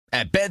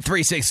At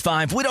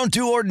Bet365, we don't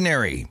do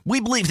ordinary. We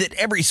believe that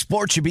every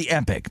sport should be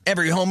epic.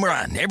 Every home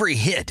run, every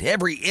hit,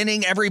 every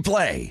inning, every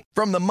play.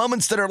 From the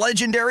moments that are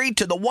legendary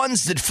to the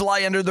ones that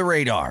fly under the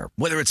radar.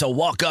 Whether it's a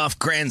walk-off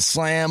grand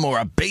slam or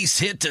a base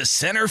hit to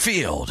center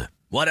field.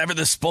 Whatever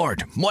the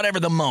sport, whatever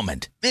the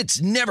moment.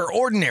 It's never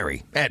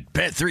ordinary at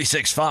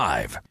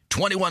Bet365.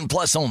 21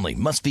 plus only.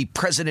 Must be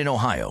present in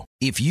Ohio.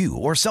 If you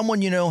or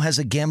someone you know has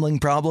a gambling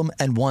problem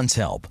and wants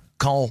help,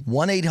 call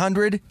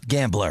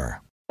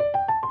 1-800-GAMBLER.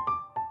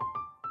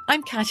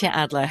 I'm Katya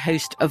Adler,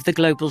 host of The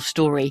Global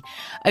Story.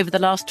 Over the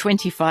last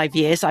 25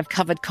 years, I've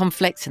covered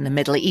conflicts in the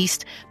Middle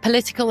East,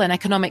 political and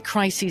economic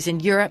crises in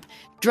Europe,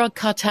 drug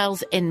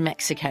cartels in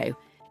Mexico.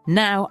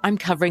 Now I'm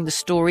covering the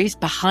stories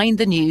behind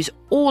the news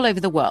all over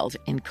the world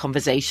in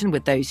conversation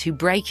with those who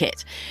break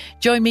it.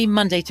 Join me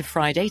Monday to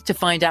Friday to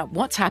find out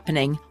what's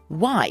happening,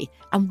 why,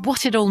 and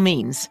what it all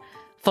means.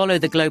 Follow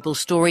The Global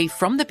Story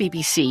from the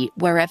BBC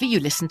wherever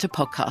you listen to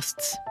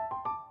podcasts.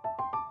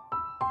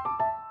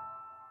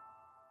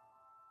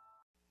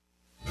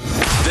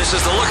 This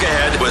is The Look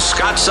Ahead with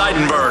Scott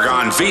Seidenberg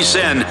on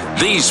VSiN,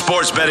 the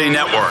Sports Betting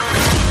Network.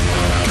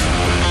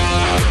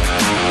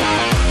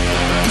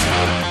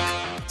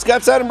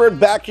 Scott Seidenberg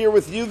back here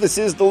with you. This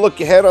is The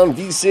Look Ahead on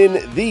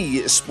VSiN,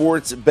 the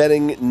Sports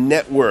Betting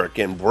Network.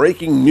 And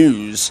breaking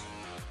news,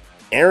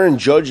 Aaron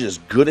Judge is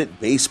good at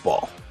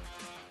baseball.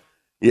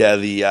 Yeah,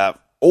 the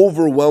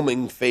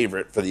overwhelming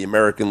favorite for the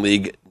American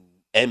League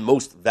and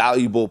Most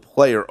Valuable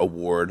Player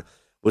award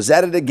was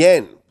at it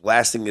again,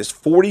 blasting his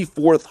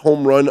 44th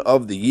home run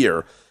of the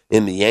year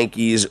in the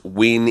Yankees'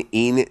 win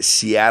in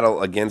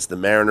Seattle against the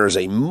Mariners.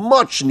 A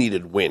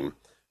much-needed win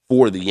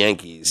for the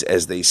Yankees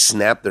as they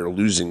snap their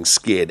losing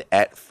skid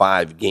at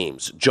 5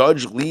 games.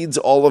 Judge leads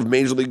all of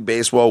Major League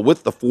Baseball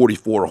with the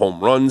 44 home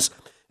runs,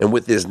 and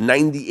with his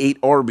 98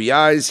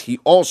 RBIs, he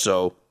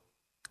also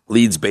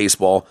leads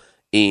baseball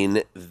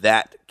in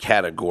that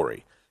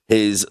category.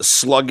 His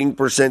slugging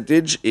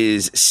percentage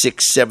is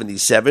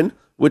 .677,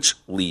 which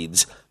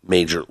leads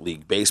Major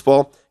League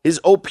Baseball. His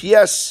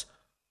OPS,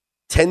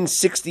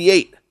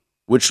 1068,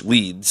 which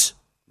leads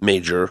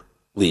Major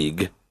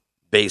League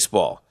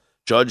Baseball.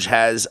 Judge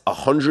has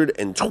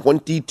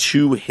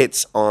 122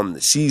 hits on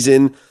the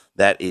season.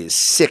 That is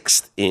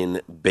 6th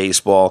in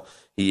baseball.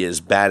 He is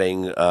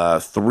batting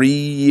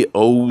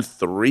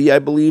 .303, I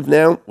believe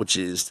now, which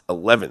is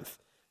 11th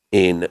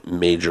in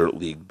Major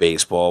League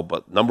Baseball.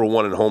 But number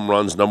 1 in home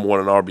runs, number 1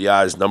 in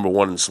RBIs, number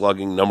 1 in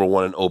slugging, number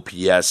 1 in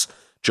OPS.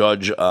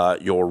 Judge,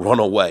 your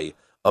runaway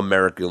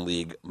American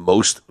League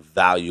Most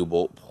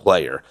Valuable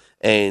Player.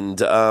 And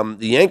the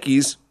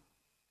Yankees,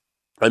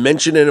 I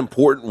mentioned an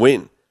important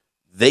win.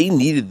 They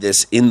needed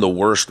this in the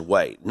worst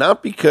way,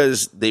 not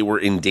because they were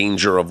in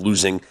danger of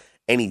losing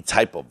any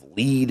type of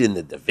lead in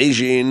the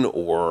division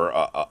or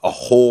a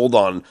hold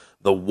on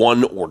the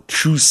 1 or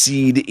 2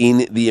 seed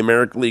in the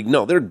American League.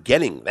 No, they're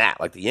getting that.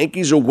 Like, the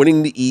Yankees are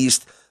winning the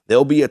East.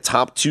 They'll be a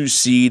top 2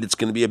 seed. It's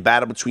going to be a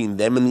battle between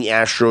them and the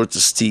Astros to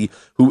see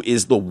who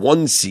is the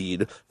 1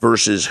 seed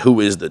versus who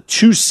is the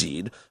 2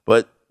 seed.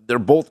 But they're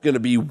both going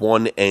to be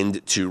 1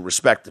 and 2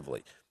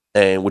 respectively,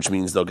 and which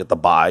means they'll get the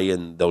bye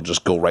and they'll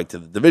just go right to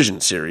the division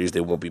series.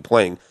 They won't be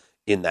playing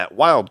in that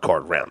wild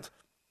card round.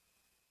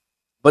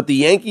 But the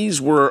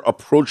Yankees were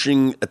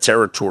approaching a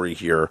territory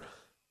here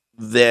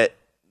that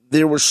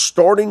there was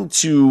starting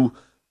to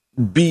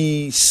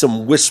be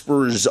some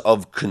whispers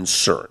of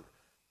concern.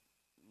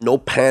 No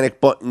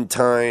panic button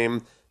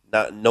time,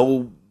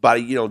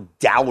 nobody,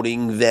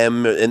 doubting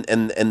them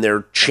and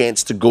their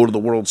chance to go to the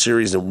World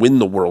Series and win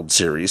the World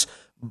Series.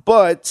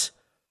 But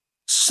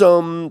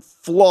some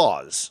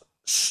flaws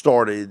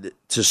started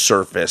to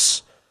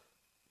surface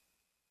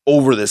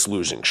over this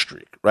losing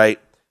streak, right?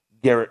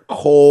 Garrett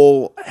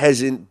Cole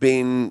hasn't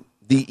been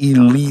the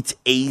elite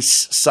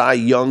ace Cy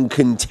Young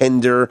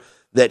contender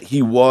that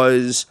he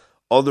was.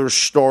 Other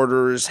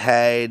starters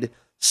had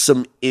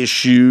some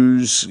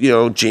issues.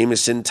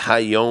 Jameson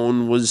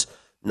Taillon was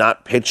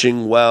not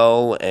pitching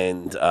well,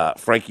 and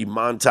Frankie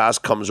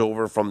Montas comes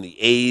over from the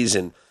A's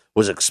and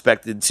was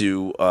expected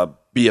to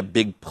be a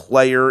big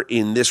player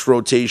in this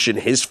rotation.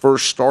 His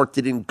first start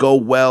didn't go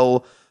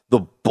well.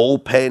 The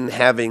bullpen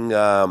having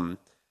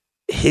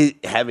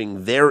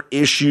their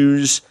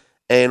issues,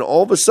 and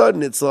all of a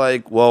sudden it's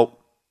like, well,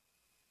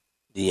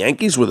 the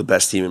Yankees were the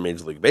best team in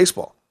Major League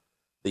Baseball.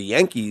 The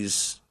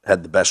Yankees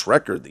had the best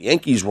record. The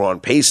Yankees were on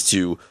pace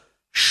to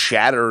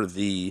shatter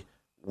the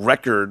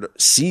record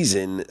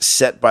season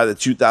set by the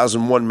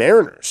 2001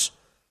 Mariners.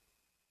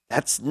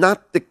 That's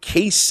not the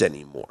case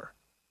anymore.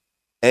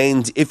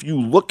 And if you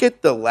look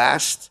at the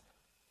last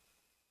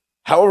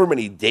however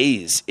many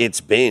days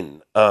it's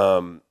been,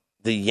 the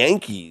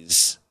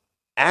Yankees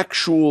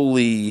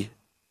actually,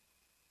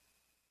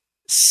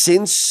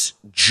 since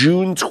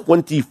June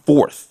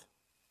 24th,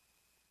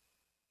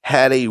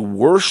 had a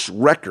worse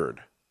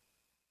record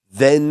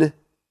than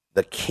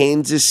the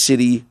Kansas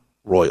City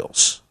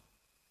Royals.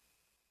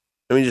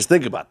 I mean, just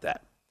think about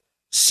that.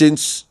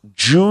 Since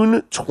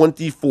June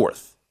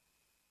 24th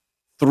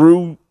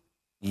through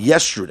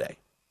yesterday,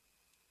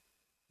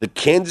 The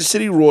Kansas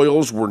City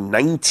Royals were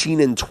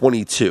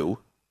 19-22.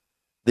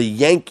 The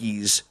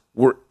Yankees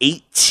were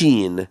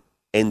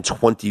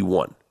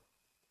 18-21.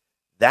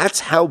 That's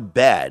how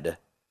bad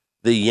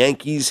the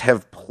Yankees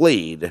have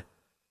played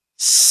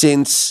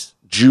since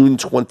June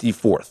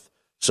 24th.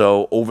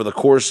 So over the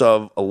course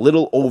of a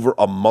little over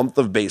a month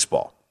of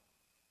baseball,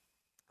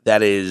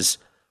 that is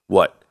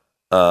what?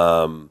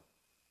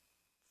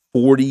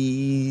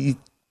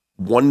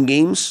 41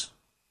 games?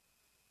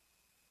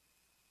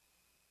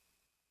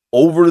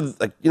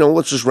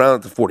 Let's just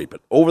round it to 40.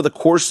 But over the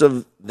course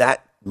of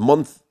that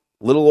month,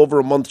 little over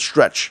a month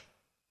stretch,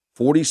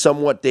 40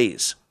 somewhat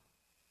days,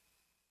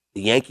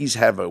 the Yankees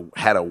have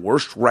had a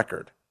worse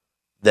record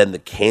than the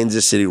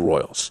Kansas City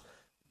Royals.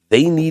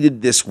 They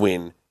needed this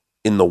win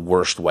in the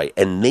worst way,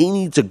 and they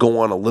need to go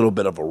on a little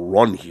bit of a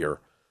run here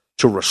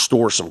to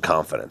restore some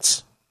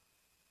confidence.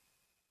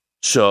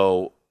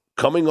 So,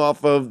 coming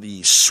off of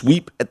the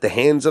sweep at the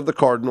hands of the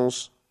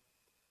Cardinals,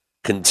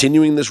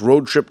 continuing this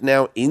road trip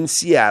now in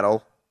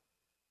Seattle,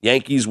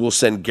 Yankees will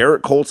send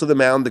Garrett Cole to the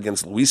mound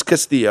against Luis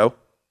Castillo.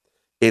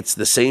 It's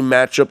the same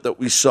matchup that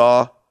we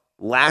saw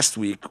last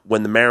week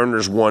when the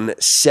Mariners won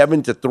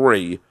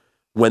 7-3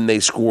 when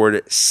they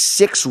scored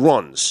 6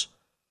 runs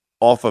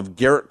off of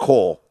Garrett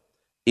Cole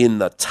in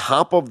the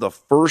top of the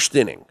first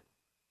inning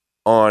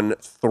on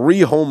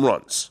 3 home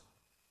runs.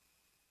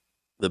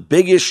 The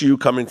big issue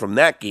coming from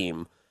that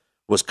game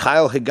was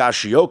Kyle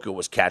Higashioka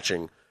was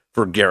catching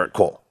for Garrett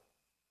Cole.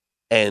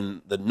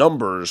 And the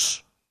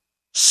numbers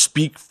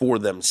speak for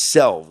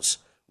themselves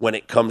when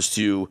it comes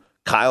to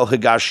Kyle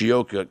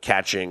Higashioka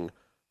catching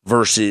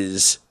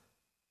versus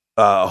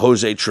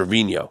Jose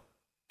Trevino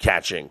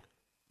catching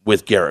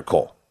with Garrett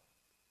Cole.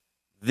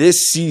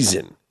 This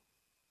season,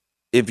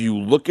 if you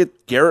look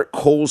at Garrett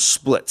Cole's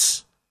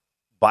splits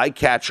by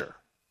catcher,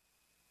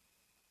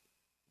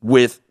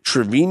 with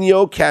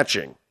Trevino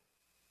catching,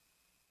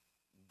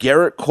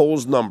 Garrett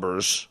Cole's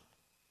numbers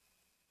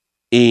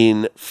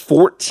in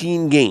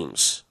 14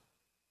 games,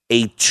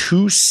 a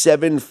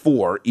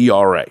 2.74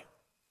 ERA.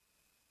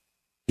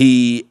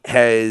 He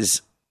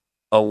has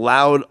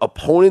allowed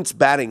opponents'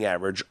 batting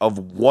average of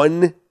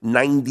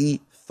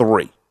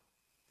 193.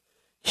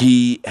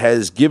 He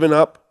has given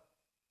up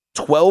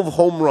 12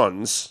 home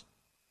runs,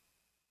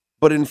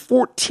 but in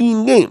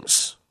 14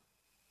 games.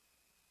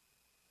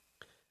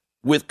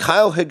 With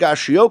Kyle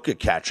Higashioka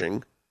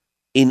catching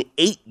in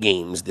 8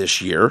 games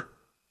this year,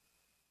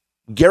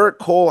 Garrett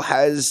Cole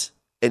has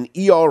an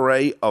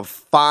ERA of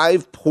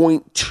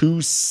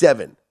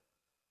 5.27,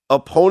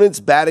 opponent's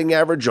batting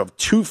average of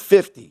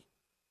 250,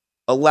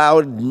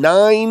 allowed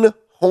 9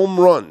 home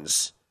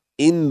runs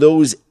in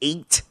those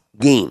 8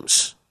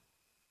 games.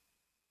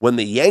 When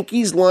the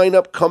Yankees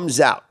lineup comes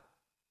out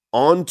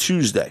on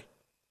Tuesday,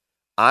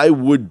 I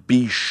would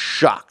be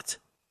shocked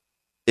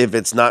if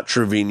it's not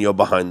Trevino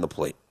behind the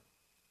plate.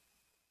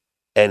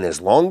 And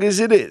as long as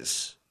it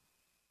is,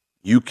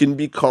 you can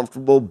be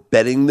comfortable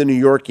betting the New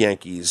York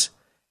Yankees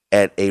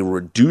at a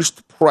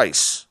reduced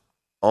price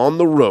on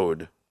the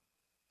road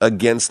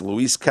against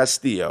Luis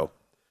Castillo,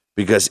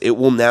 because it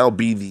will now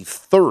be the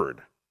 3rd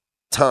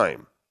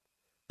time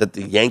that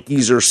the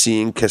Yankees are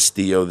seeing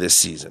Castillo this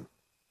season.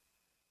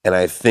 And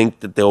I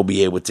think that they'll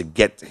be able to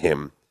get to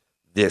him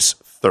this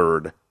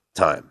 3rd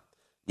time.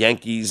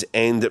 Yankees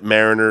and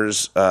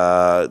Mariners,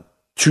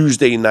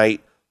 Tuesday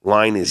night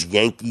line is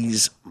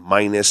Yankees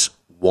minus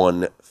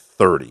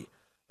 130.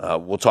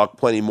 We'll talk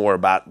plenty more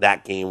about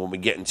that game when we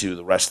get into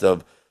the rest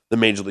of the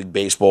Major League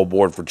Baseball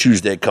board for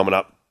Tuesday coming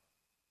up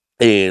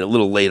a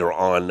little later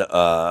on,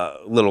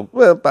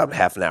 about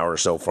half an hour or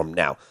so from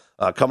now.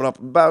 Coming up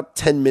about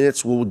 10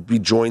 minutes, we'll be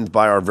joined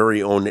by our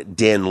very own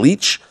Dan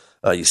Leach.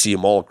 You see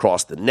him all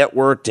across the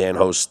network. Dan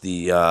hosts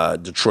the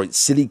Detroit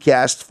City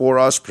Cast for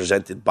us,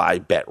 presented by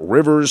Bet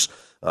Rivers.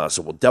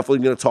 So we're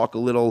definitely going to talk a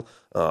little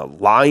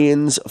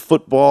Lions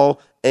football.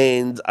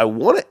 And I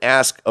want to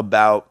ask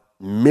about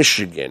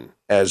Michigan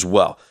as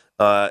well.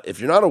 If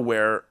you're not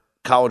aware,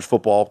 college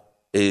football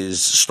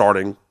is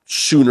starting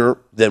sooner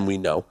than we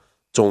know.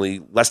 It's only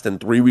less than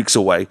 3 weeks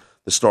away,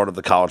 the start of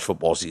the college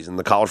football season.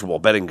 The College Football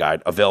Betting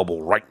Guide,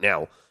 available right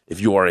now if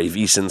you are a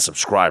VSiN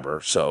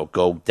subscriber. So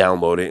go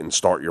download it and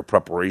start your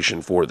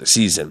preparation for the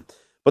season.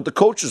 But the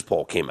coaches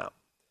poll came out.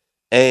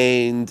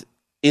 And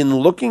in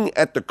looking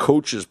at the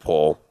coaches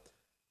poll,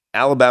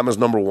 Alabama's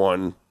number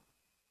 1,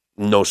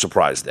 no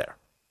surprise there.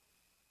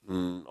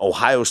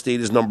 Ohio State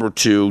is number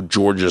 2,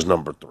 Georgia's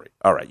number 3.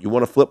 All right, you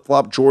want to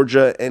flip-flop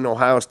Georgia and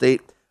Ohio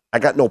State? I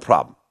got no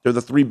problem. They're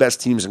the 3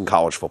 best teams in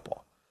college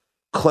football.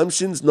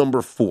 Clemson's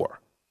number 4.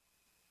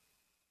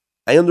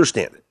 I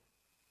understand it.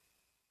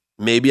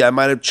 Maybe I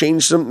might have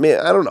changed some.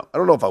 I don't know. I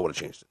don't know if I would have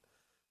changed it.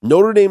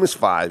 Notre Dame is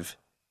 5,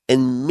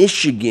 and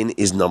Michigan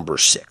is number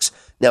 6.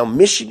 Now,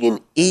 Michigan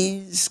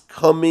is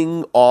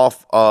coming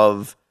off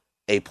of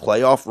a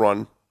playoff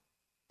run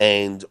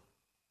and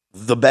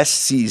the best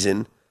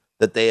season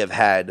that they have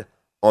had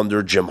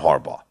under Jim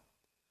Harbaugh.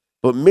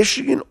 But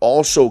Michigan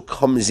also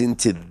comes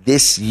into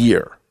this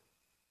year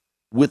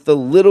with a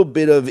little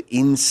bit of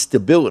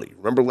instability.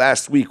 Remember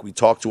last week we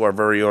talked to our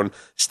very own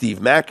Steve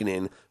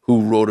Makinen,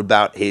 who wrote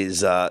about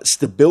his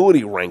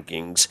stability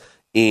rankings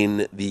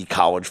in the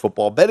college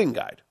football betting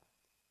guide.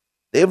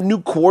 They have new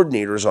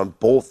coordinators on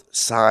both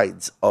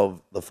sides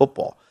of the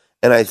football.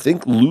 And I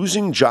think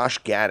losing Josh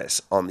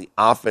Gattis on the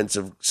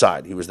offensive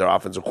side, he was their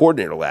offensive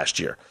coordinator last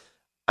year,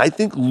 I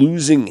think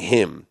losing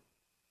him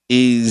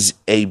is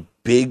a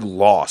big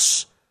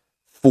loss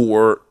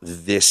for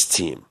this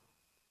team.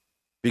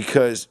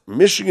 Because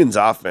Michigan's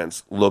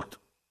offense looked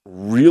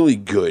really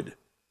good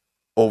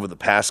over the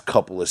past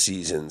couple of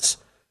seasons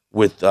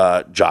with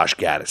Josh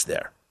Gattis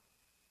there.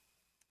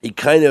 He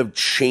kind of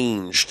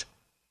changed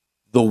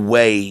the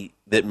way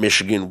that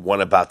Michigan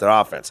went about their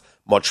offense.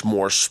 Much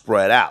more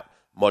spread out,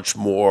 much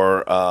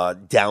more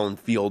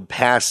downfield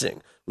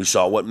passing. We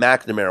saw what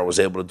McNamara was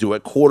able to do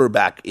at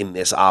quarterback in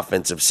this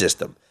offensive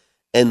system.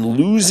 And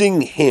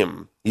losing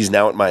him, he's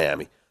now at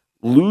Miami,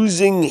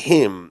 losing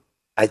him,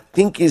 I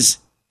think is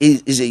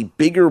a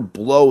bigger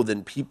blow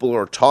than people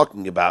are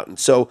talking about. And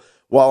so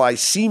while I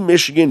see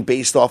Michigan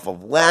based off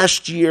of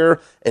last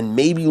year and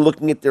maybe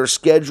looking at their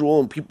schedule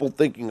and people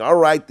thinking, all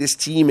right, this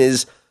team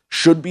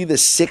should be the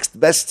 6th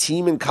best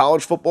team in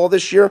college football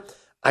this year,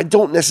 I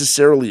don't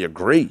necessarily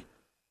agree.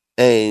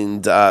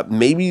 And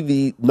maybe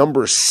the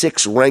number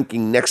 6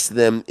 ranking next to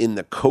them in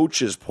the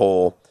coaches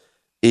poll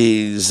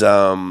is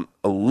a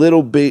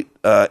little bit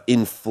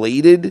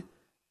inflated.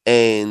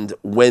 And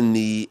when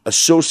the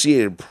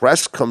Associated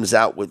Press comes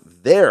out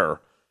with their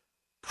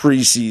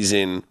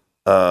preseason,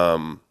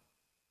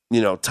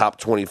 top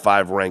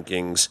 25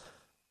 rankings,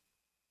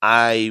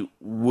 I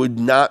would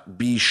not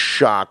be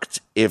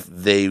shocked if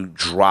they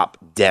drop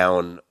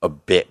down a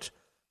bit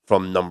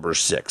from number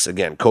 6.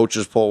 Again,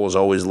 coaches poll is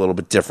always a little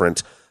bit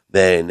different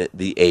than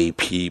the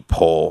AP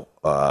poll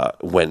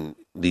when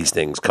these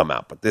things come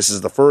out. But this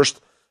is the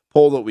first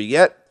poll that we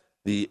get,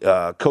 the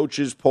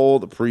coaches poll,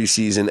 the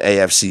preseason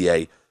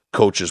AFCA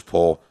coaches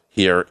poll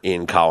here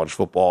in college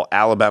football.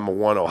 Alabama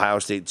 1, Ohio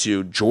State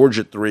 2,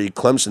 Georgia 3,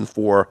 Clemson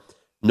 4,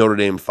 Notre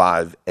Dame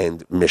 5,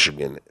 and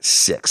Michigan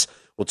 6.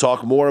 We'll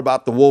talk more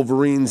about the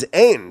Wolverines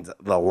and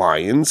the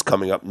Lions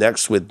coming up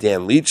next with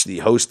Dan Leach, the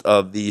host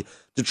of the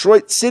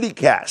Detroit City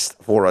Cast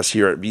for us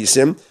here at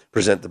VSiN,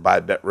 presented by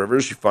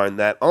BetRivers. You find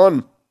that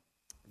on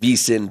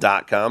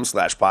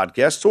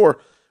vsin.com/podcasts or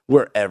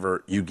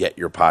wherever you get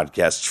your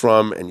podcasts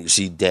from. And you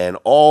see Dan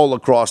all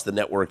across the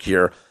network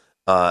here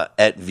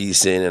at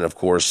VSiN and, of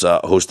course,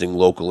 hosting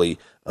locally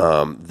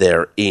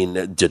there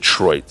in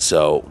Detroit.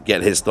 So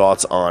get his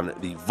thoughts on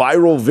the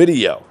viral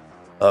video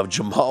of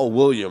Jamal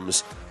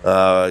Williams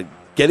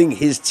getting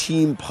his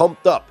team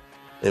pumped up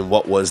in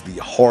what was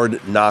the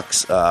Hard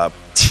Knocks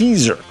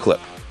teaser clip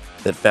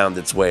that found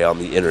its way on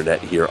the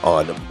internet here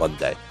on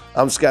Monday.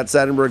 I'm Scott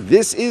Seidenberg.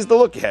 This is The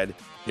Look Ahead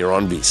here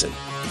on VSiN.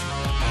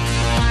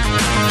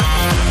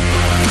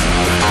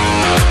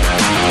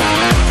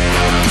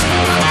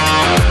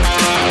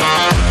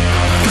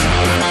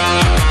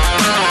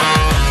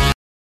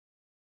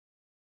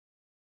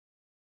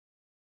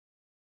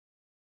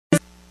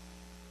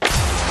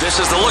 This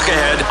is The Look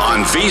Ahead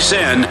on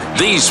VSiN,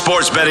 the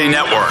Sports Betting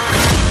Network.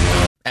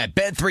 At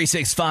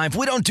Bet365,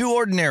 we don't do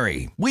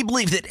ordinary. We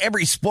believe that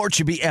every sport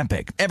should be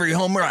epic. Every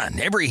home run,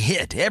 every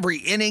hit, every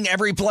inning,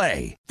 every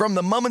play. From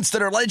the moments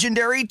that are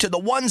legendary to the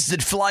ones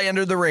that fly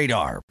under the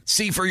radar.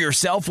 See for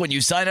yourself when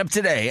you sign up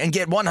today and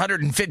get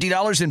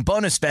 $150 in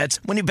bonus bets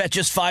when you bet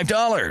just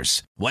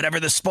 $5. Whatever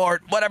the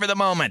sport, whatever the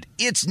moment,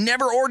 it's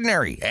never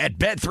ordinary at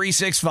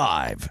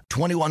Bet365.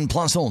 21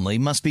 plus only.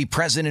 Must be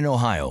present in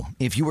Ohio.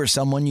 If you or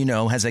someone you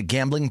know has a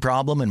gambling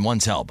problem and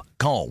wants help,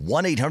 call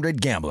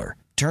 1-800-GAMBLER.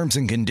 Terms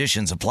and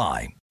conditions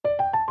apply.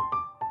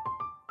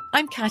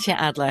 I'm Katya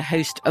Adler,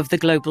 host of The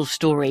Global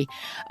Story.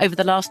 Over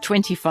the last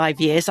 25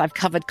 years, I've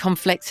covered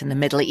conflicts in the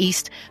Middle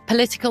East,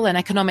 political and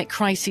economic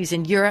crises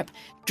in Europe,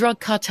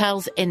 drug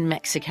cartels in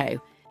Mexico.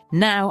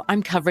 Now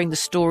I'm covering the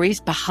stories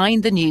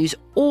behind the news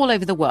all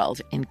over the world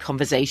in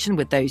conversation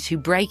with those who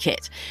break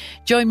it.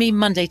 Join me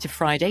Monday to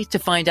Friday to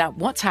find out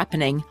what's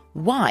happening,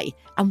 why,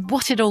 and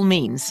what it all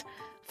means.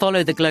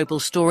 Follow The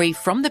Global Story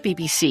from the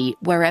BBC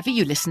wherever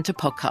you listen to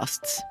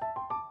podcasts.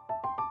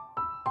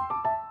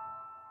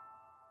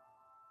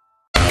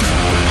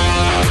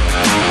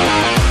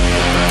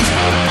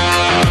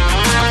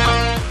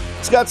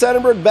 Scott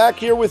Seidenberg back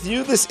here with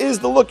you. This is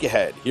The Look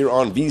Ahead here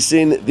on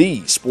VSiN,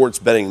 the Sports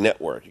Betting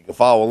Network. You can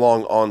follow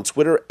along on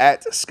Twitter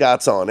at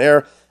Scott's On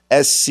Air,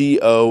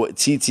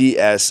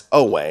 SCOTTSONAIR.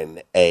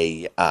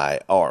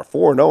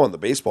 4-0 on the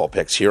baseball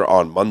picks here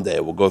on Monday.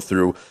 We'll go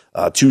through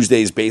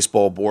Tuesday's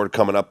baseball board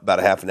coming up about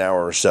a half an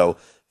hour or so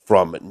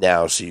from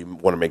now, so you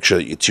want to make sure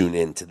that you tune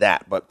in to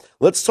that. But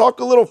let's talk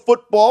a little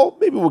football.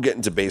 Maybe we'll get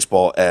into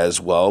baseball as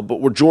well.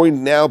 But we're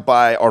joined now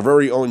by our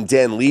very own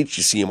Dan Leach.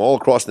 You see him all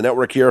across the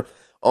network here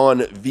on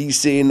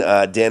VSiN.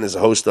 Dan is a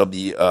host of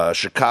the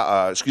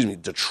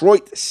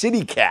Detroit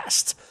City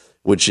Cast,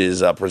 which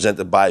is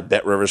presented by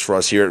BetRivers for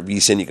us here at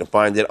VSiN. You can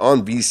find it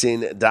on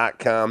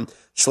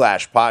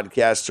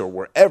vsin.com/podcasts or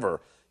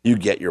wherever you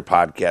get your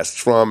podcasts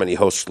from, and he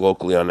hosts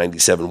locally on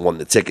 97.1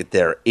 The Ticket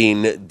there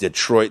in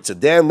Detroit. So,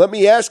 Dan, let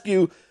me ask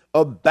you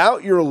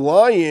about your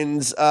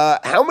Lions.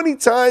 How many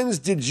times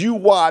did you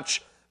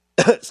watch,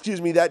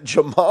 that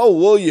Jamal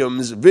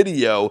Williams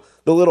video,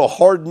 the little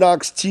Hard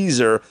Knocks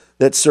teaser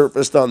that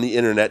surfaced on the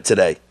internet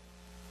today?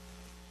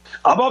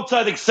 I'm up to,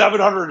 I think,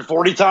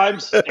 740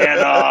 times.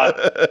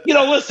 And,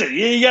 listen,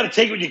 you got to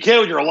take what you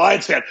can when you're a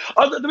Lions fan.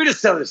 Let me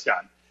just tell this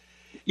guy.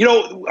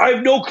 I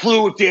have no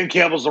clue if Dan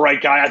Campbell's the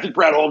right guy. I think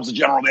Brad Holmes, the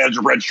general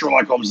manager, Brad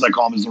Sherlock Holmes, as I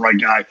call him, is the right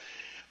guy.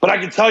 But I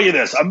can tell you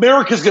this.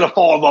 America's going to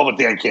fall in love with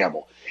Dan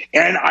Campbell.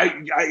 And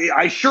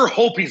I sure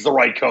hope he's the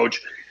right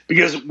coach,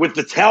 because with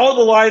the talent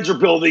the Lions are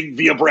building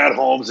via Brad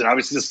Holmes and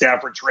obviously the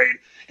Stafford trade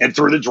and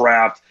through the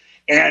draft,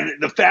 and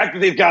the fact that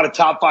they've got a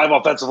top 5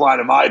 offensive line,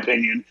 in my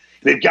opinion,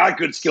 they've got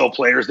good skill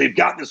players, they've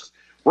got this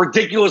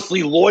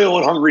ridiculously loyal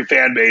and hungry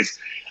fan base.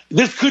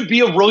 This could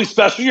be a really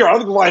special year. I don't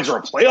think the Lions are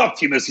a playoff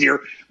team this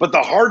year, but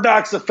the Hard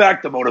Knocks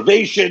effect, the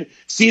motivation,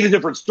 seeing the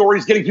different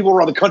stories, getting people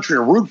around the country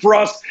to root for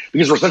us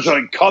because we're such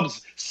a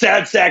Cubs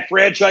sad sack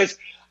franchise.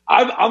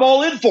 I'm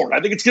all in for it.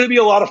 I think it's going to be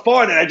a lot of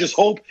fun, and I just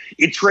hope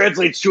it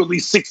translates to at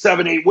least 6,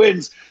 7, 8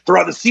 wins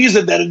throughout the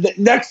season. Then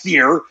next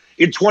year,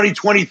 in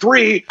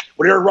 2023,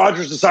 when Aaron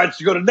Rodgers decides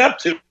to go to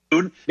Neptune,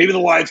 maybe the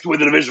Lions can win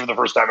the division for the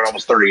first time in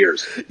almost 30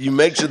 years. You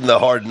mentioned the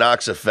Hard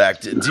Knocks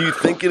effect. Do you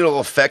think it'll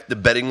affect the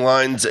betting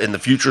lines and the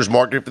futures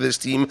market for this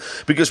team?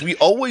 Because we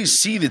always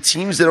see the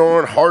teams that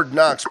are on Hard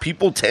Knocks,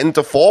 people tend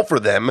to fall for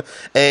them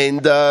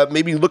and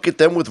maybe look at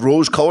them with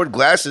rose-colored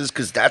glasses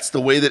because that's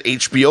the way that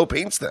HBO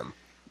paints them.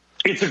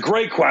 It's a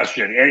great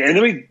question, and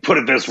let me put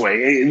it this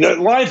way. The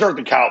Lions aren't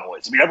the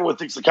Cowboys. I mean, everyone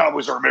thinks the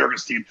Cowboys are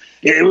America's team.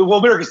 Well,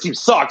 America's team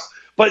sucks,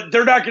 but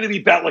they're not going to be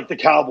bet like the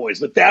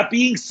Cowboys. But that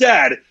being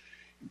said,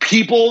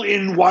 people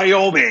in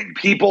Wyoming,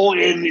 people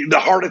in the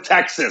heart of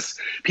Texas,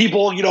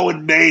 people,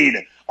 in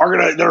Maine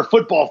that are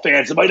football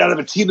fans that might not have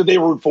a team that they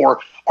root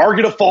for are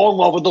going to fall in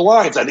love with the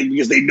Lions, I think,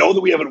 because they know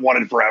that we haven't won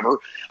in forever.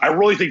 I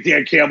really think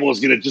Dan Campbell is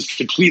going to just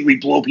completely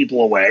blow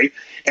people away,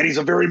 and he's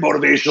a very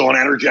motivational and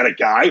energetic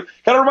guy.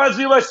 Kind of reminds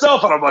me of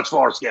myself on a much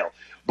smaller scale.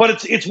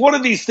 But it's one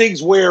of these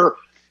things where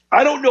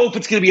I don't know if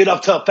it's going to be enough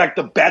to affect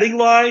the betting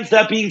lines,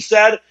 that being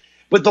said,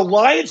 but the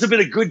Lions have been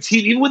a good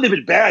team. Even when they've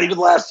been bad, even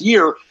last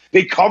year,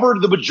 they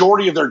covered the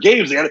majority of their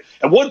games. At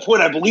one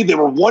point, I believe they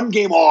were one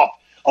game off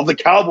of the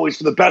Cowboys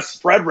for the best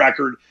spread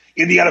record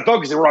in the NFL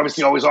because they were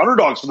obviously always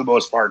underdogs for the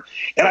most part.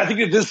 And I think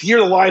that this year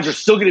the Lions are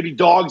still going to be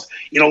dogs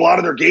in a lot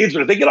of their games.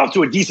 But if they get off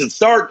to a decent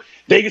start,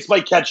 Vegas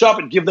might catch up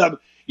and give them,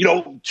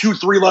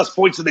 2-3 less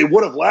points than they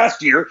would have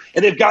last year.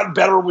 And they've gotten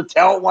better with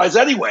talent-wise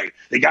anyway.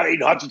 They got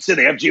Aiden Hutchinson.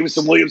 They have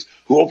Jameson Williams,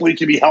 who hopefully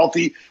can be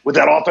healthy with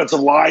that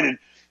offensive line and,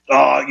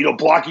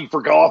 blocking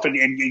for Goff and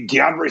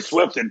DeAndre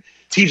Swift and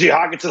TJ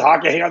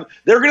Hockenson.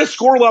 They're going to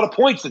score a lot of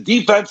points. The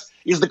defense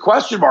is the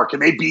question mark. Can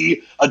they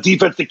be a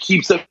defense that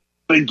keeps them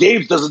in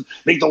games, doesn't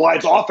make the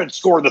Lions offense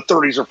score in the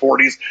 30s or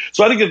 40s?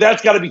 So I think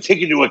that's got to be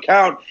taken into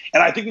account.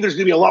 And I think there's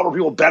going to be a lot more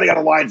people betting on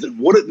the Lions that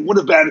would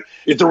have been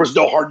if there was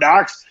no Hard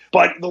Knocks.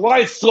 But the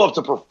Lions still have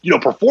to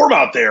perform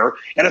out there.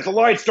 And if the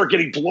Lions start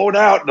getting blown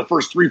out in the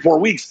first 3-4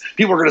 weeks,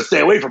 people are going to stay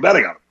away from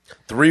betting on them.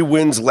 3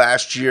 wins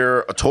last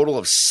year, a total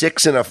of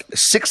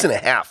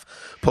 6.5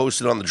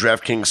 posted on the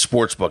DraftKings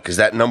Sportsbook. Is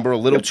that number a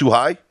little too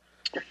high?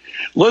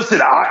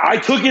 Listen, I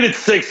took it at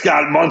 6,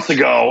 Scott, months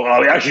ago,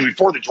 actually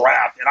before the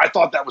draft, and I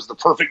thought that was the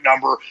perfect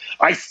number.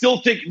 I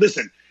still think,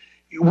 listen,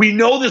 we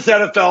know this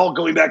NFL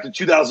going back to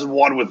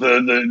 2001 with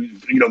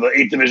the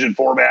 8 division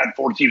format,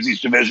 4 teams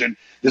each division,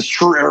 this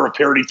true era of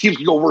parity. Teams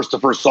can go worst to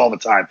first all the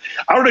time.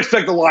 I don't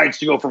expect the Lions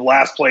to go from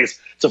last place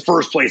to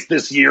first place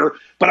this year,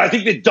 but I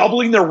think that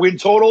doubling their win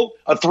total,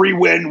 a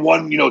 3-win,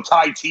 1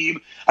 tie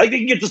team, I think they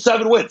can get to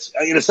 7 wins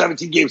in a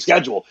 17-game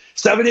schedule.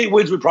 7-8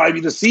 wins would probably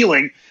be the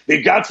ceiling.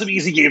 They've got some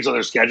easy games on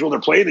their schedule. They're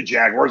playing the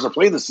Jaguars. They're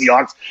playing the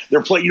Seahawks.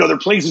 They're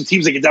playing some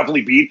teams they can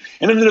definitely beat.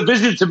 And in the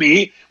division, to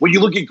me, when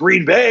you look at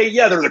Green Bay,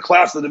 yeah, they're the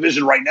class of the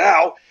division right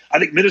now. I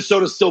think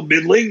Minnesota's still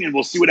middling, and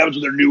we'll see what happens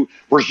with their new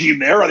regime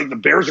there. I think the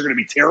Bears are going to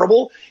be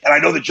terrible, and I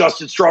know that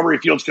Justin Strawberry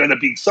Field's going to end up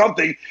being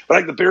something, but I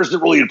think the Bears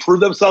didn't really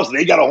improve themselves.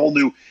 They got a whole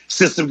new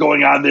system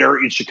going on there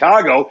in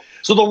Chicago.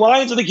 So the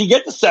Lions, I think, can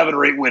get to 7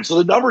 or 8 wins. So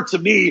the number to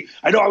me,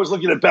 I know I was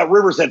looking at Bet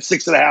Rivers at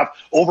 6.5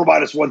 over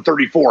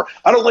 -134.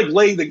 I don't like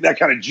laying that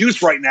kind of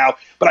juice right now,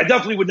 but I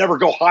definitely would never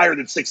go higher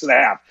than 6.5.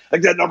 I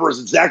think that number is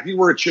exactly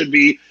where it should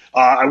be.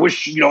 I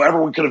wish,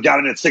 everyone could have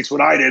gotten it at 6 when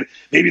I did.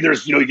 Maybe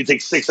there's, you can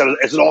take 6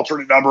 as an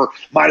alternate number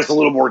minus a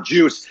little more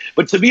juice.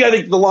 But to me, I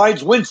think the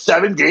Lions win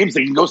 7 games.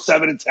 They can go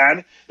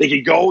 7-10. They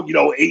can go,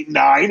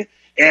 8-9.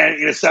 And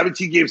in a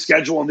 17-game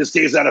schedule in this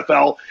day's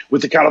NFL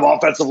with the kind of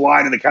offensive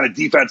line and the kind of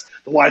defense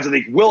the Lions, I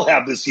think, will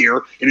have this year,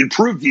 an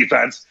improved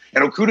defense.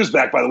 And Okuda's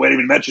back, by the way. I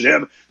didn't even mention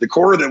him. The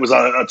corner that was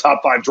a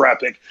top 5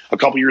 draft pick a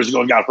couple years ago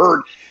and got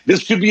hurt.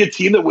 This could be a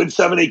team that wins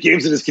 7-8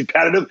 games and is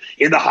competitive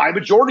in the high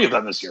majority of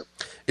them this year.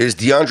 Is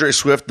DeAndre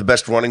Swift the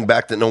best running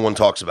back that no one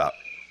talks about?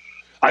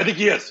 I think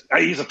he is.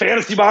 He's a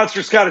fantasy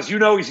monster, Scott. As you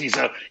know, he's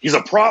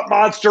a prop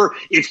monster.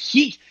 If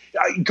he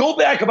go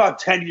back about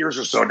 10 years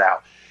or so now,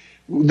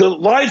 the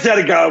Lions had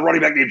a guy,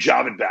 running back named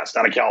Jamin Best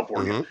out of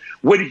California.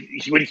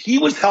 Mm-hmm. When he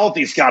was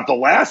healthy, Scott, the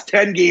last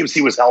 10 games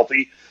he was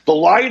healthy, the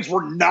Lions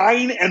were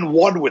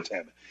 9-1 with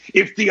him.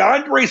 If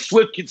DeAndre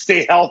Swift can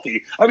stay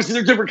healthy, obviously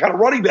they're different kind of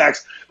running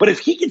backs, but if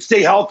he can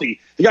stay healthy,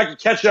 the guy can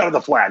catch it out of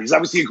the flat. He's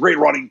obviously a great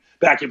running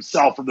back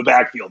himself from the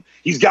backfield.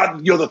 He's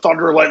got the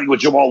thunder and lightning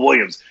with Jamal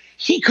Williams.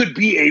 He could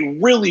be a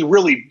really,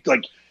 really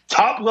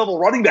top-level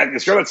running back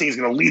this year. I'm not saying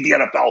he's going to lead the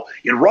NFL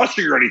in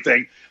rushing or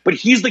anything, but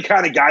he's the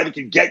kind of guy that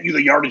can get you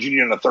the yardage you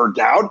need on a third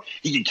down.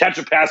 He can catch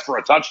a pass for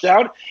a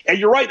touchdown. And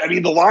you're right. I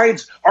mean, the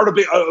Lions aren't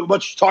a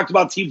much talked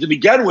about team to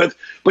begin with,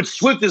 but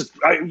Swift is,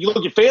 you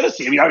look at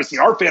fantasy. I mean, obviously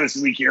our fantasy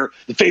league here,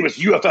 the famous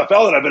UFFL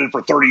that I've been in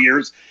for 30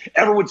 years,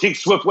 everyone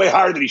takes Swift way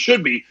higher than he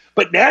should be.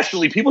 But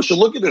nationally, people should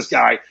look at this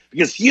guy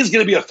because he is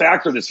going to be a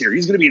factor this year.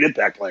 He's going to be an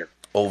impact player.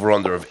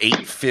 Over-under of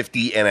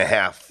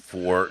 850.5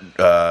 for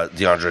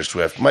DeAndre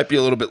Swift. Might be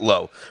a little bit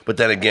low, but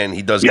then again,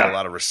 he does get a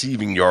lot of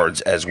receiving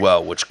yards as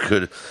well, which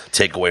could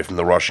take away from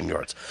the rushing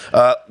yards.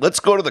 Let's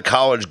go to the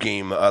college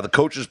game. The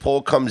coaches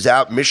poll comes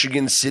out.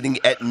 Michigan sitting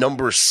at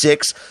number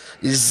 6.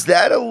 Is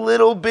that a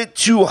little bit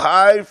too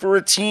high for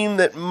a team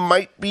that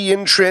might be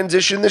in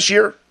transition this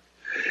year?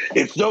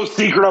 It's no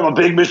secret I'm a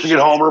big Michigan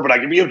homer, but I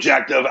can be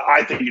objective.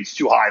 I think it's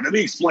too high. Let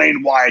me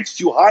explain why it's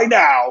too high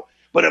now,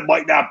 but it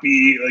might not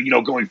be,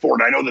 going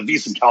forward. I know the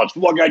VSiN College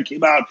Football Guide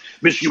came out.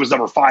 Michigan was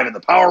number 5 in the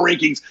power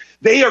rankings.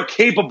 They are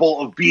capable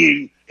of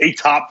being a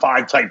top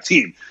 5 type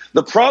team.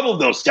 The problem,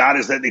 though, Scott,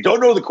 is that they don't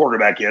know who the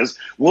quarterback is.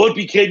 Will it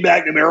be Cade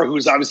McNamara,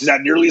 who's obviously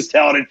not nearly as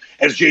talented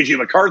as J.J.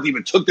 McCarthy,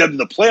 but took them to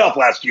the playoff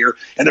last year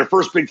and their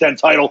first Big Ten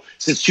title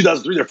since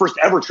 2003, their first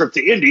ever trip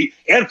to Indy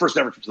and first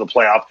ever trip to the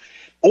playoff?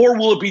 Or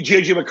will it be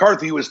J.J.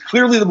 McCarthy, who is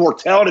clearly the more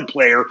talented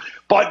player,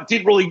 but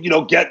didn't really,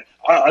 get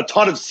a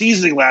ton of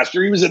seasoning last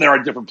year? He was in there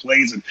on different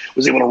plays and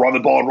was able to run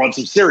the ball and run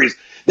some series.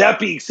 That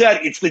being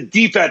said, it's the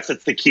defense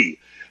that's the key.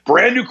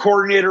 Brand new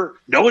coordinator,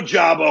 no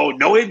Ajabo,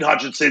 no Aiden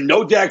Hutchinson,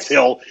 no Dax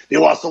Hill. They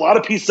lost a lot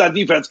of pieces on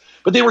defense,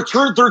 but they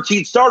returned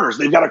 13 starters.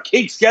 They've got a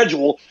cake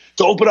schedule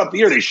to open up the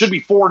year. They should be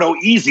 4-0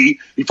 easy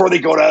before they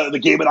go to the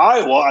game in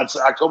Iowa on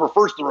October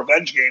 1st, the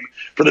revenge game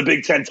for the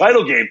Big Ten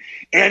title game.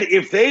 And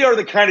if they are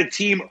the kind of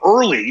team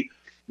early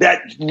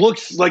that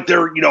looks like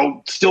they're,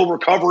 still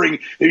recovering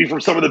maybe from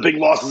some of the big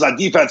losses on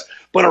defense,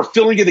 but are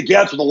filling in the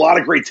gaps with a lot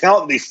of great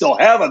talent that they still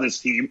have on this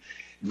team,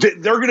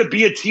 they're going to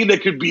be a team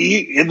that could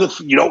be in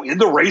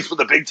the race with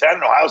the Big Ten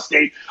and Ohio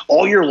State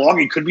all year long.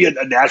 It could be a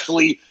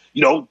nationally,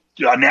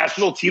 a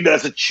national team that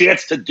has a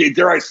chance to,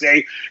 dare I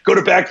say, go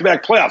to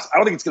back-to-back playoffs. I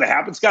don't think it's going to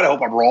happen, Scott. I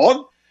hope I'm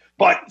wrong.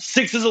 But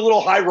 6 is a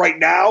little high right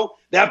now.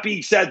 That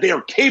being said, they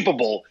are definitely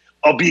capable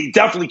of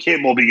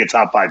being a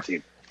top 5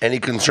 team. Any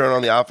concern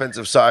on the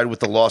offensive side with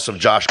the loss of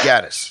Josh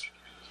Gaddis?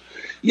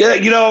 Yeah,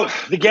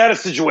 the Gaddis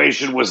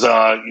situation was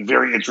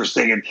very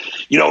interesting. And,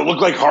 it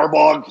looked like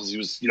Harbaugh, because he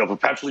was,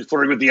 perpetually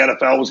flirting with the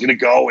NFL, was going to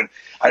go. And,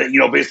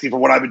 basically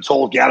from what I've been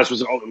told, Gaddis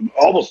was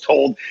almost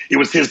told it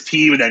was his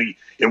team and then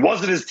it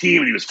wasn't his team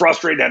and he was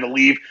frustrated and had to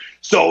leave.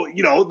 So,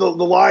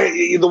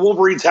 the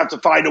Wolverines have to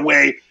find a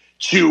way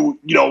to,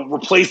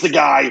 replace the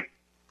guy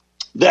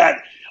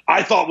that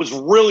I thought was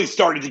really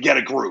starting to get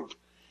a groove.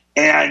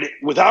 And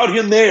without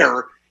him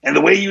there and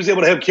the way he was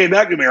able to have Cade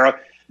McNamara,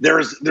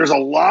 there's a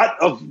lot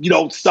of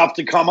stuff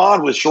to come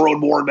on with Sherrone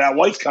Moore and Matt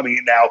White's coming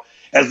in now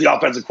as the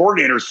offensive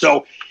coordinators.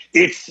 So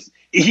it's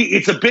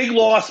a big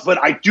loss, but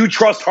I do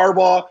trust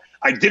Harbaugh.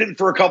 I didn't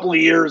for a couple of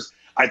years.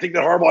 I think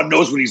that Harbaugh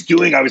knows what he's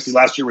doing. Obviously,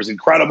 last year was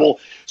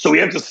incredible. So we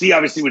have to see,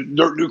 obviously, with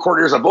new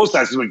coordinators on both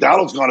sides. Because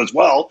McDonald's gone as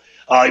well.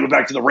 He went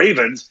back to the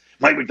Ravens.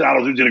 Mike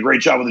McDonald, who did a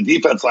great job with the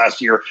defense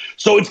last year.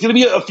 So it's going to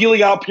be a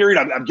feeling out period.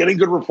 I'm getting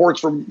good reports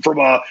from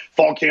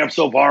fall camp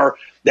so far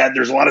that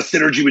there's a lot of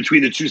synergy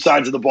between the two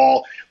sides of the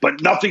ball,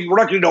 but nothing. We're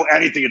not going to know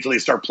anything until they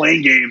start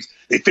playing games.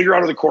 They figure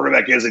out who the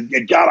quarterback is, and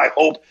God, I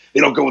hope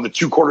they don't go with a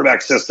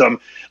 2-quarterback system.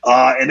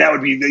 And that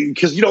would be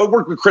because it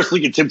worked with Chris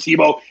Leak and Tim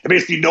Tebow, and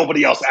basically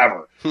nobody else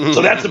ever.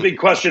 So that's a big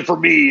question for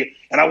me,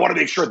 and I want to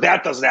make sure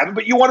that doesn't happen.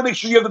 But you want to make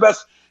sure you have the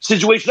best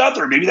situation out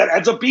there. Maybe that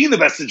ends up being the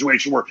best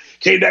situation where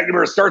Cade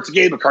McNamara starts the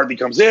game, McCarthy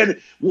comes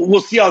in.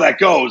 We'll see how that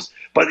goes.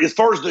 But as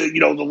far as the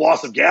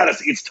loss of Gaddis,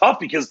 it's tough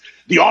because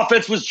the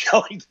offense was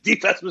gelling, the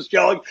defense was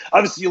gelling.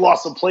 Obviously, you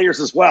lost some players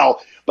as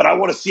well. But I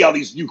want to see how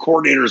these new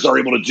coordinators are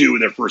able to do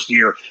in their first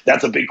year.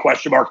 That's a big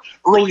question mark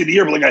early in the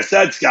year. But like I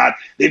said, Scott,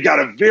 they've got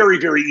a very,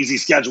 very easy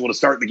schedule to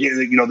start the game,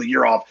 the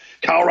year off.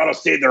 Colorado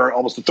State, they're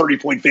almost a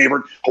 30-point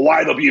favorite.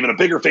 Hawaii, they'll be even a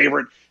bigger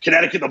favorite.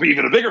 Connecticut, they'll be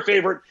even a bigger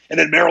favorite. And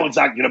then Maryland's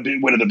not going to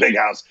win in the big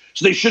house.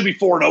 So they should be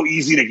 4-0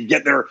 easy. They can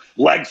get their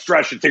legs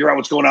stretched and figure out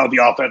what's going on with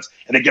the offense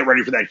and then get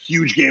ready for that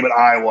huge game at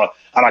Iowa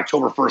on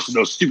October 1st in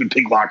those stupid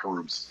pink locker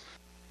rooms.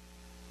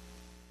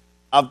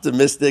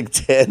 Optimistic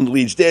Dan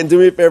Leach. Dan, do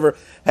me a favor.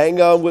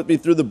 Hang on with me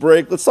through the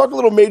break. Let's talk a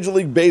little Major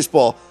League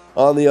Baseball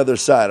on the other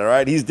side, all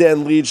right? He's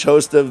Dan Leach,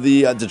 host of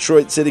the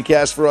Detroit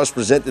CityCast for us,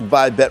 presented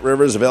by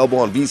BetRivers, available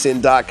on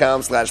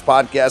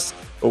vsin.com/podcasts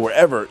or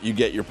wherever you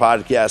get your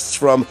podcasts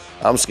from.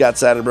 I'm Scott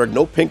Seidenberg.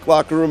 No pink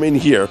locker room in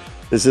here.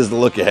 This is The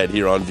Look Ahead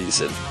here on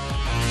VSiN.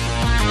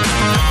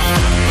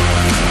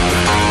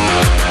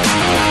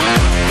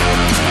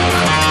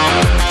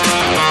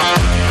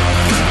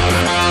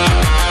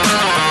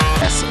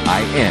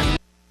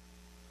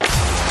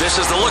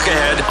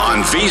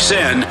 on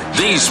VSiN,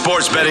 the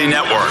Sports Betting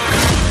Network.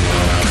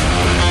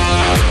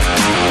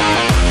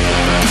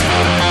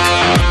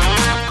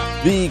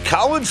 The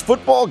College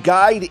Football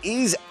Guide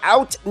is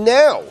out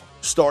now.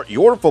 Start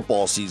your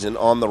football season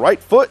on the right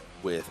foot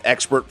with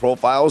expert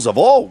profiles of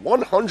all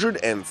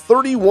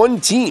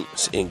 131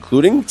 teams,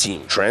 including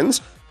team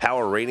trends,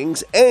 power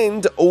ratings,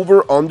 and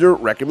over-under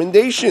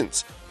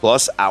recommendations,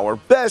 plus our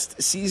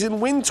best season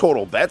win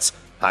total bets,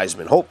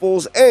 Heisman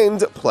hopefuls,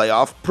 and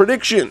playoff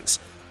predictions.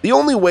 The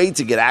only way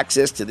to get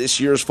access to this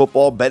year's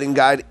football betting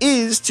guide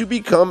is to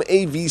become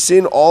a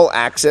VSiN All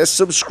Access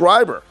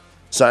subscriber.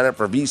 Sign up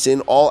for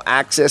VSiN All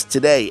Access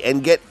today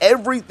and get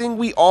everything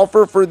we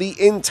offer for the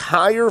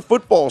entire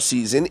football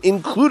season,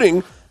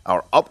 including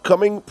our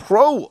upcoming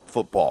pro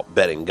football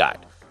betting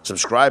guide.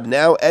 Subscribe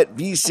now at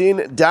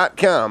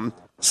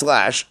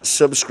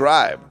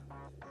vsin.com/subscribe.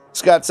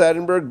 Scott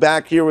Seidenberg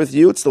back here with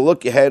you. It's the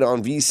look ahead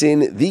on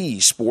VSiN, the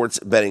Sports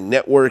Betting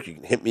Network. You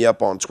can hit me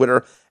up on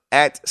Twitter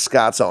at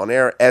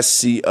ScottsOnAir,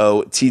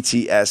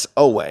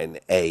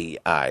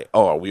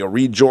 ScottsOnAir. We are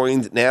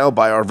rejoined now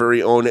by our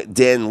very own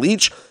Dan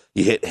Leach.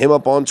 You hit him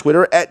up on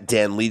Twitter at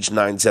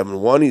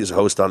DanLeach971. He's a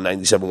host on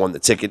 97.1 The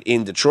Ticket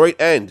in Detroit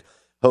and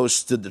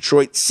hosts the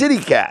Detroit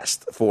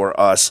CityCast for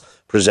us,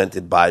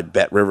 presented by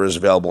BetRivers,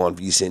 available on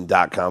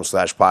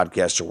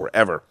vsin.com/podcast or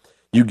wherever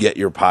you get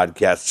your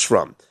podcasts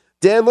from.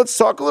 Dan, let's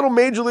talk a little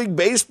Major League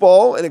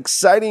Baseball. An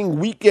exciting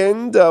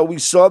weekend. We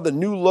saw the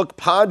new look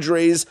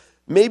Padres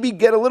maybe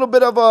get a little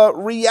bit of a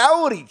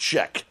reality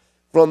check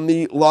from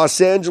the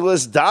Los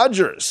Angeles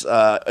Dodgers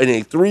in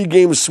a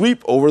 3-game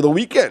sweep over the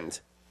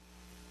weekend.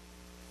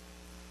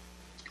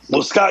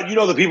 Well, Scott, you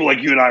know the people like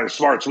you and I are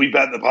smart, so we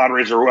bet the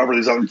Padres or whoever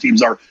these other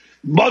teams are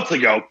months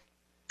ago.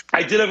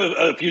 I did have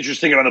a futures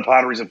ticket on the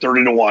Padres at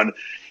 30-1,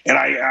 and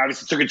I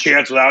obviously took a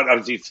chance without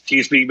obviously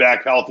Tatis being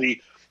back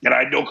healthy, and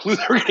I had no clue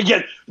they were going to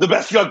get the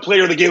best young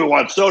player in the game,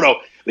 Juan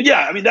Soto. But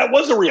yeah, I mean, that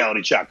was a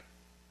reality check.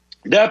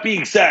 That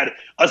being said,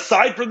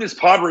 aside from this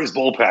Padres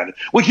bullpen,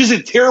 which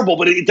isn't terrible,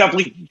 but it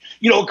definitely,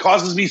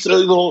 causes me a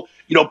little,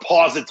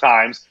 pause at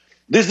times.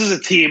 This is a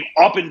team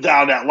up and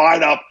down that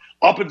lineup,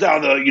 up and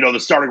down the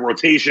starting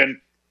rotation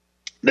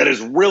that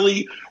is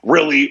really,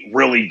 really,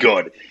 really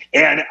good.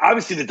 And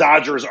obviously the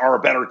Dodgers are a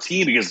better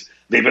team because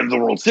they've been to the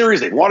World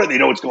Series. They've won it. They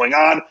know what's going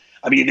on.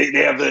 I mean,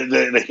 they have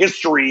the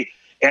history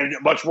and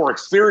much more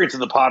experience than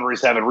the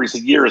Padres have in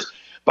recent years.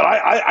 But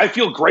I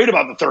feel great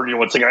about the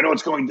 30-1 ticket. I know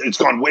it's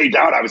gone way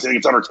down. Obviously, I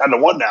think it's under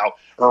 10-1 now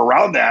or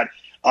around that.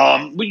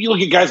 But you look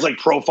at guys like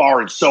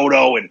Profar and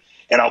Soto and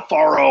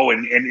Alfaro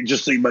and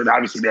just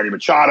obviously Manny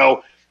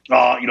Machado,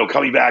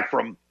 coming back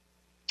from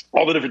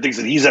all the different things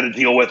that he's had to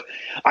deal with.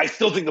 I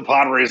still think the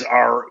Padres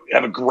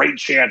have a great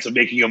chance of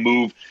making a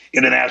move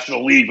in the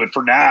National League. But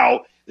for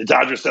now, the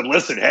Dodgers said,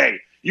 listen, hey,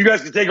 you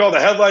guys can take all the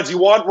headlines you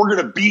want. We're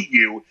going to beat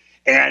you.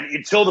 And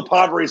until the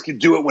Padres can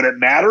do it when it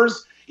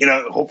matters,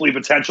 hopefully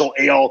potential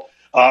AL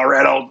or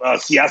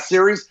NLCS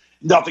series,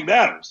 nothing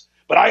matters.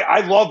 But I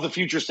love the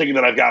futures ticket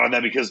that I've got on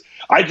them because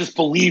I just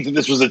believe that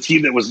this was a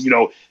team that was, they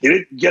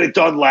didn't get it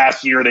done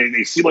last year.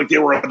 They seemed like they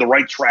were on the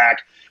right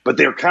track. But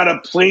they're kind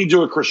of playing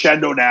to a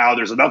crescendo now.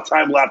 There's enough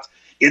time left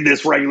in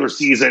this regular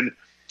season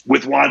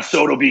with Juan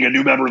Soto being a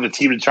new member of the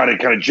team and trying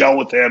to kind of gel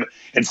with him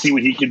and see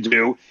what he can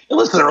do. And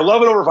listen, they're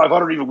 11 over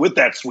 500 even with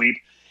that sweep.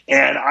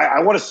 And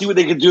I want to see what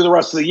they can do the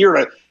rest of the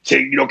year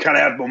to kind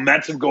of have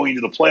momentum going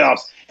into the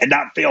playoffs and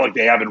not fail like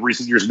they have in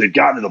recent years when they've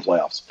gotten to the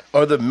playoffs.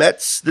 Are the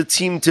Mets the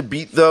team to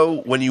beat,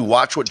 though, when you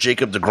watch what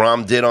Jacob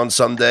deGrom did on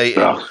Sunday?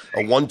 A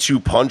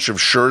 1-2 punch of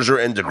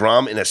Scherzer and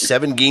deGrom in a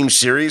 7-game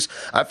series?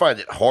 I find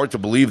it hard to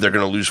believe they're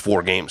going to lose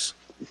 4 games.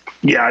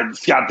 Yeah,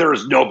 Scott, there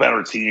is no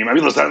better team. I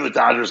mean, listen, I know the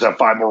Dodgers have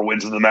 5 more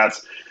wins than the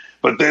Mets,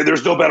 but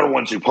there's no better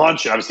 1-2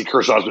 punch. Obviously,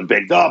 Kershaw's been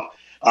baked up.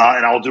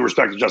 And all due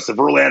respect to Justin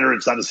Verlander,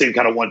 it's not the same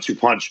kind of 1-2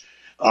 punch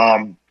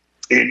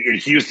in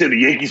Houston. The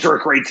Yankees are a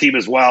great team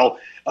as well.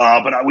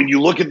 But when you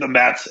look at the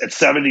Mets at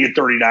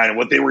 70-39 and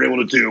what they were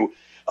able to do,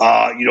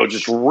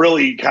 just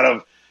really kind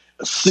of,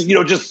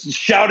 just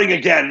shouting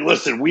again,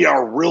 listen, we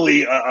are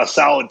really a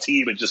solid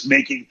team and just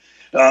making,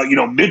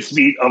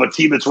 mincemeat of a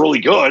team that's really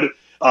good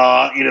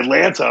in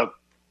Atlanta.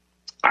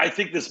 I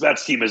think this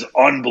Mets team is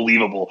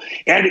unbelievable.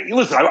 And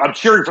listen, I'm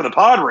cheering for the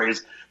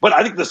Padres, but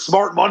I think the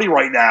smart money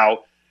right now,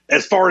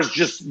 as far as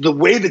just the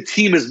way the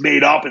team is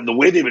made up and the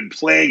way they've been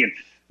playing, and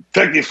in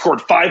fact, they've scored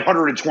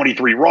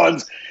 523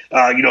 runs.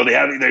 They've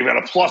got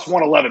a plus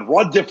 111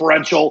 run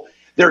differential.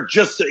 They're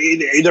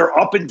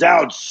up and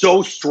down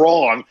so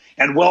strong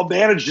and well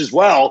managed as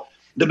well.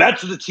 The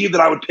Mets are the team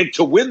that I would pick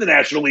to win the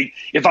National League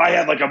if I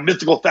had like a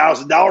mythical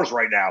 $1,000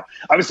 right now.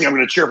 Obviously, I'm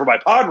going to cheer for my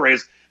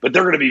Padres, but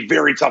they're going to be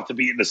very tough to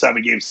beat in a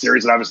 7-game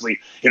series, and obviously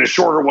in a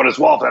shorter one as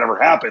well if that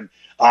ever happened.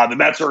 The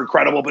Mets are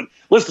incredible, but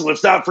listen,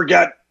 let's not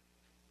forget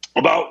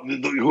about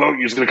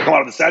who is going to come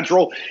out of the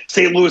Central.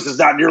 St. Louis is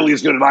not nearly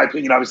as good, in my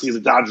opinion, obviously, as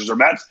the Dodgers or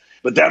Mets.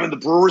 But them and the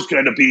Brewers could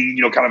end up being,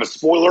 kind of a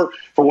spoiler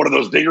for one of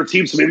those bigger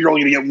teams. So maybe you're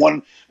only going to get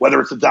one, whether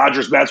it's the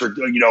Dodgers, Mets, or,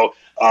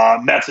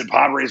 Mets and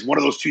Padres, one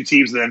of those two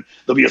teams. And then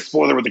there'll be a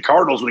spoiler with the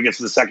Cardinals when it gets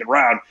to the second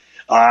round.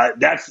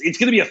 It's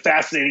going to be a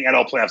fascinating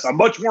NL playoffs. I'm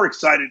much more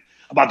excited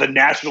about the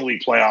National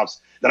League playoffs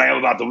than I am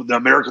about the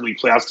American League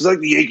playoffs, because I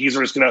think the Yankees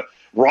are just going to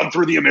run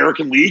through the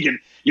American League, and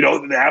the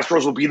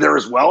Astros will be there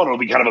as well, and it'll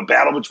be kind of a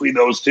battle between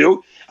those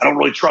two. I don't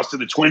really trust in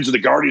the Twins or the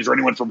Guardians or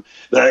anyone from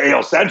the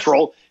AL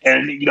Central.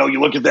 And you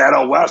look at the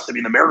NL West. I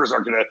mean, the Mariners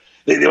aren't going to.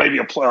 They might be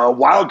a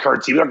wild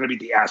card team. They're not going to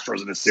beat the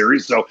Astros in this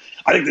series. So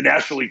I think the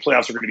National League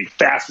playoffs are going to be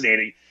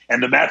fascinating.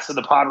 And the Mets and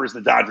the Padres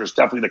and the Dodgers,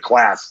 definitely the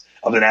class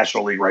of the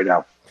National League right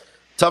now.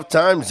 Tough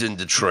times in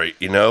Detroit.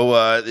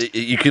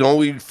 You can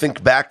only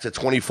think back to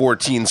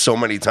 2014 so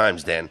many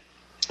times, Dan.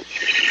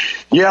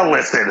 Yeah,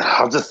 listen,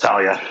 I'll just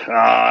tell you.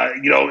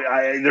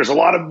 There's a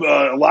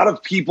lot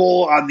of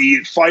people on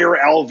the fire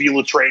Al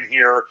Avila train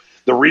here.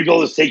 The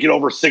rebuild has taken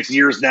over 6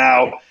 years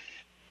now.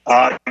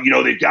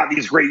 They've got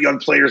these great young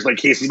players like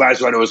Casey Mize,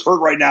 who I know is hurt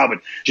right now, but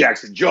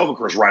Jackson Jove, of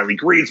course, Riley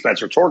Green,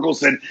 Spencer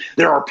Torkelson.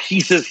 There are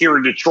pieces here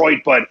in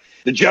Detroit, but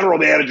the general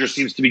manager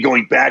seems to be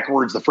going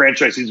backwards. The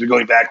franchise seems to be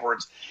going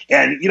backwards.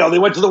 And, they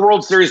went to the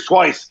World Series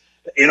twice.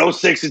 In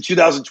 2006 and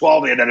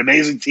 2012, they had an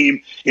amazing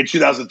team. In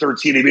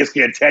 2013, they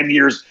basically had 10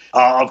 years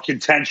of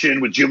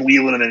contention with Jim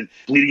Leyland and then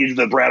leading into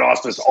the Brad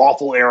Ausmus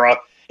awful era.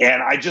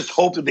 And I just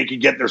hope that they can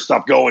get their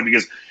stuff going,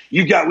 because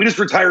we just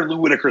retired Lou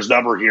Whitaker's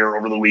number here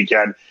over the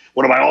weekend.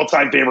 One of my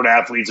all-time favorite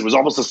athletes. It was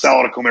almost a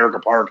sellout at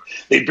Comerica Park.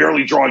 They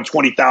barely drawing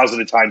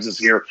 20,000 at times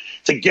this year.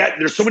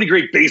 There's so many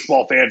great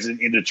baseball fans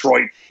in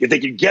Detroit. If they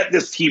can get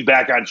this team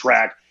back on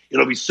track,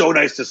 it'll be so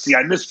nice to see.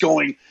 I miss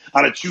going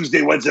on a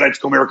Tuesday, Wednesday night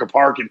to Comerica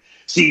Park and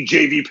seeing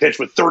JV pitch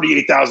with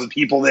 38,000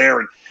 people there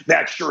and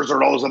Max Scherzer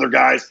and all those other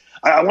guys.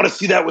 I want to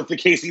see that with the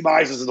Casey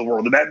Mizes of the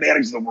world, the Matt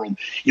Mannings of the world,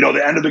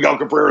 the end of Miguel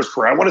Cabrera's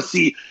career. I want to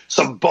see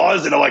some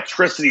buzz and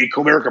electricity at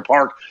Comerica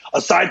Park,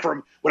 aside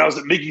from when I was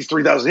at Mickey's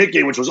 3,000 hit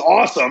game, which was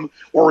awesome,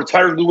 or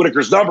retiring Lou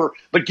Whitaker's number,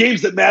 but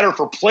games that matter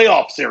for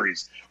playoff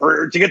series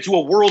or to get to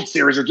a World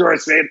Series, or dare I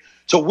say it,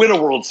 to win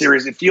a World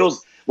Series. It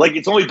feels like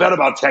it's only been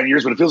about 10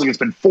 years, but it feels like it's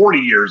been 40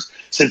 years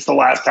since the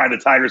last time the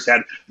Tigers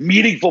had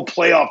meaningful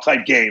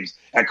playoff-type games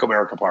at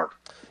Comerica Park.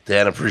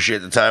 Dan, appreciate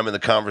the time and the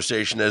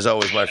conversation. As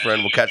always, my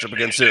friend, we'll catch up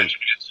again soon.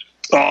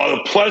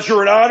 The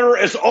pleasure and honor,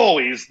 as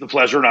always, the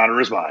pleasure and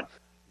honor is mine.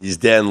 He's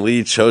Dan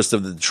Leach, host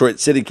of the Detroit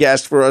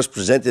CityCast for us,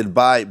 presented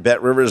by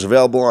BetRivers,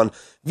 available on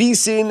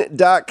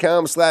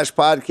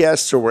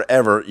vsin.com/podcasts or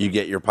wherever you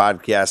get your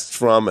podcasts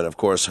from, and, of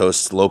course,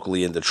 hosts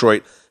locally in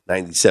Detroit,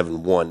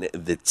 97.1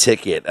 The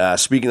Ticket.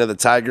 Speaking of the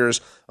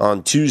Tigers,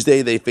 on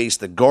Tuesday they face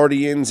the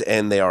Guardians,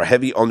 and they are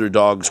heavy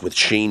underdogs with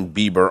Shane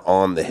Bieber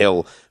on the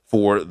hill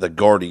for the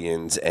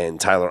Guardians and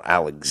Tyler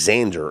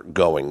Alexander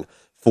going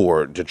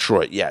for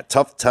Detroit. Yeah,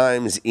 tough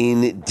times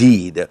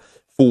indeed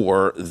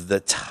for the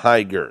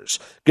Tigers.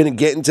 Going to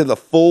get into the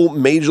full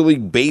Major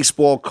League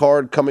Baseball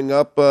card coming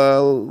up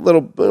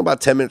about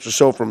 10 minutes or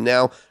so from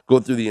now. Go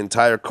through the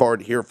entire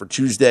card here for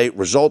Tuesday.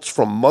 Results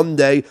from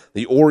Monday: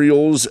 the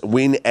Orioles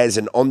win as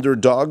an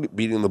underdog,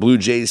 beating the Blue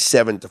Jays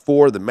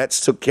 7-4. The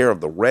Mets took care of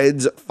the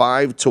Reds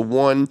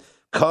 5-1.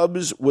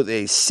 Cubs with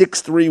a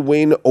 6-3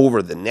 win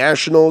over the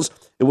Nationals.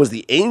 It was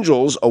the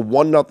Angels, a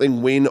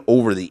 1-0 win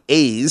over the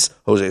A's.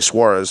 Jose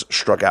Suarez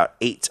struck out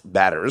 8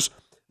 batters.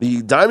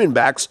 The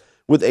Diamondbacks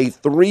with a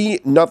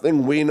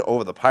 3-0 win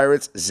over the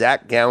Pirates.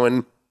 Zach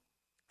Gallen,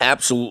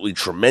 absolutely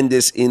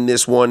tremendous in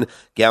this one.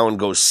 Gallen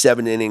goes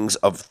 7 innings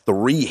of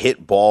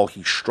 3-hit ball.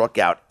 He struck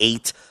out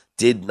 8,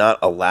 did not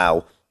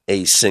allow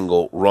a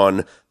single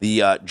run.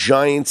 The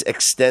Giants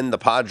extend the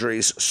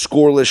Padres'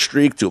 scoreless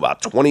streak to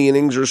about 20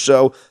 innings or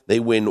so. They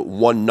win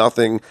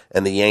 1-0,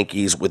 and the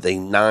Yankees with a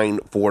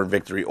 9-4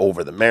 victory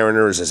over the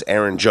Mariners as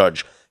Aaron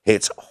Judge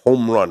hits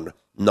home run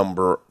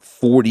number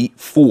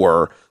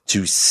 44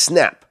 to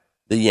snap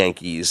the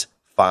Yankees'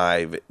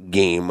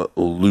 5-game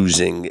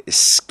losing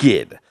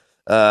skid.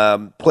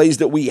 Plays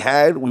that we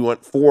had, we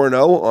went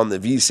 4-0 on the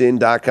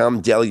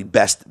vsin.com daily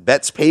best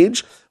bets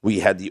page.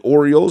 We had the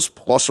Orioles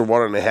plus a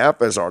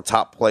 1.5 as our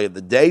top play of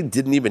the day.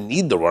 Didn't even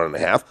need the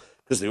 1.5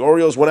 because the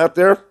Orioles went out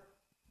there,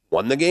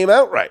 won the game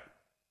outright.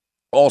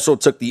 Also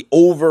took the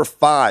over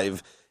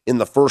 5 in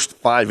the first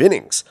 5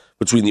 innings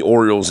between the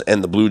Orioles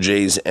and the Blue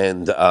Jays,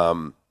 and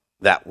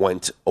that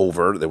went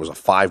over. There was a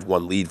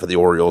 5-1 lead for the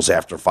Orioles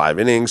after 5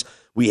 innings.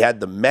 We had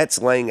the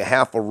Mets laying a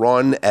half a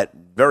run at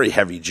very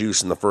heavy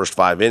juice in the first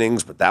 5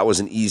 innings, but that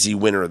was an easy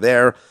winner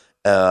there.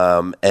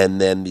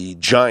 And then the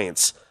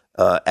Giants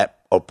at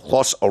a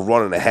plus a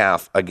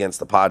 1.5 against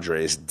the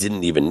Padres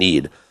didn't even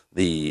need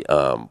the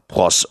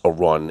plus a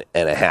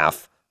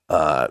 1.5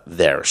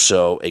 there.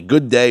 So a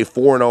good day,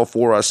 4-0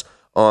 for us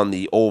on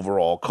the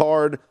overall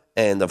card.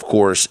 And, of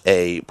course,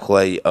 a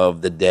play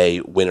of the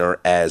day winner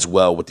as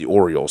well with the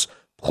Orioles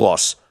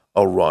plus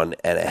a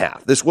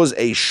 1.5. This was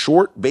a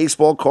short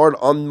baseball card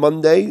on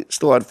Monday.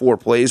 Still had 4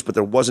 plays, but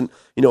there wasn't,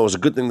 it was a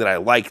good thing that I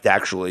liked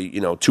actually,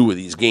 2 of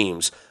these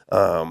games.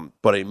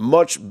 But a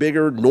much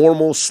bigger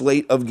normal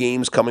slate of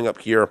games coming up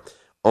here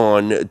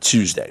on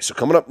Tuesday. So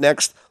coming up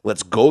next,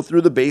 let's go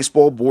through the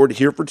baseball board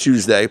here for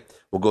Tuesday.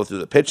 We'll go through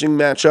the pitching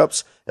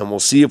matchups, and we'll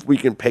see if we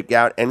can pick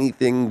out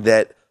anything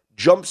that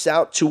jumps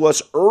out to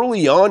us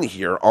early on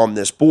here on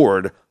this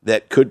board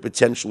that could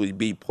potentially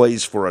be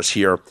plays for us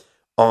here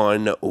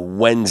on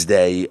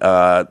Wednesday.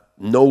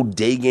 No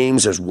day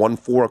games. There's 1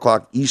 4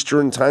 o'clock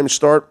Eastern time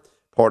start,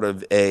 part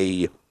of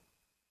a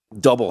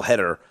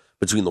doubleheader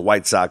between the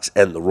White Sox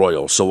and the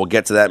Royals. So we'll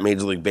get to that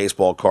Major League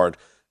Baseball card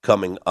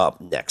coming up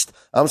next.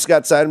 I'm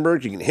Scott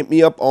Seidenberg. You can hit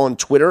me up on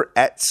Twitter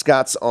at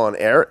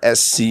ScottsOnAir,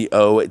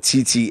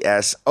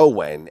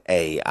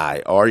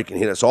 ScottsOnair. You can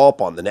hit us all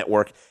up on the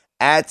network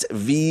at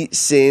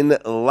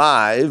VSIN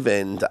Live,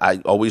 and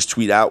I always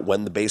tweet out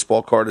when the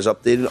baseball card is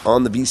updated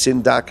on the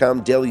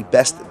VSIN.com daily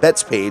best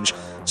bets page.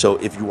 So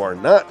if you are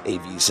not a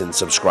VSIN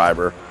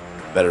subscriber,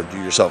 better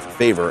do yourself a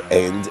favor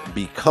and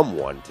become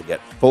one to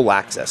get full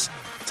access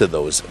to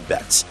those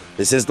bets.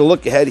 This is The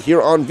Look Ahead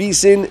here on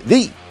VSIN,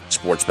 the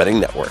Sports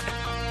Betting Network.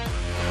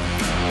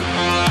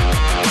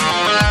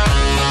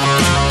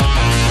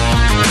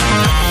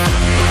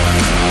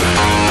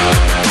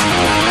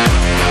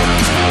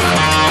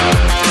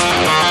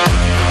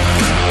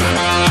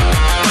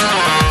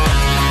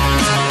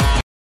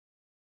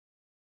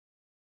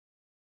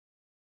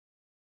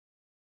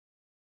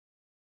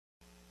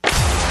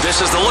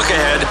 This is The Look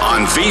Ahead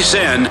on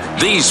VSIN,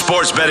 the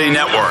Sports Betting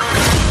Network.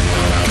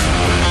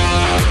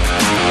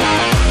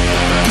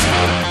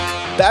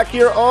 Back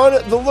here on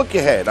The Look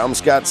Ahead, I'm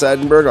Scott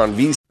Seidenberg on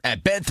VSIN.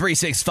 At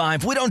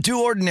Bet365, we don't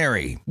do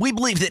ordinary. We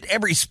believe that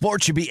every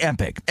sport should be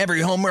epic.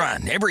 Every home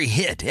run, every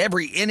hit,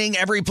 every inning,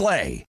 every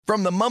play.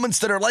 From the moments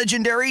that are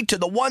legendary to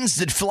the ones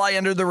that fly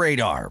under the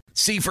radar.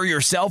 See for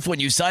yourself when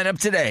you sign up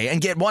today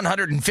and get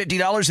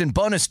 $150 in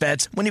bonus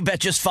bets when you bet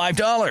just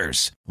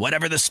 $5.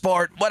 Whatever the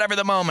sport, whatever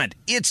the moment,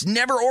 it's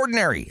never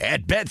ordinary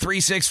at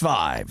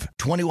Bet365.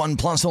 21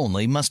 plus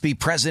only. Must be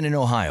present in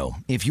Ohio.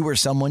 If you or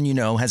someone you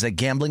know has a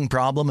gambling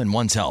problem and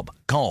wants help,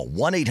 call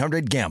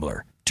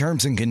 1-800-GAMBLER.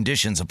 Terms and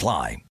conditions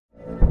apply.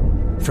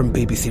 From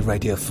BBC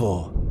Radio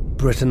 4,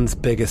 Britain's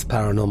biggest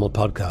paranormal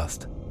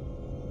podcast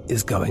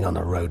is going on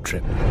a road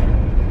trip.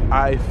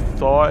 I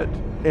thought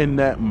in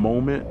that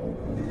moment,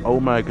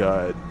 oh my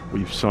God,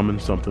 we've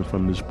summoned something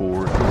from this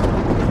board.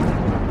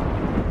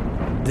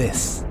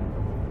 This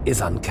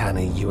is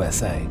Uncanny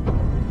USA.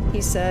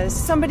 He says,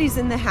 somebody's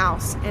in the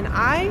house, and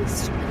I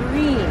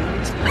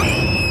screamed.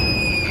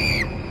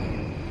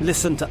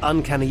 Listen to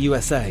Uncanny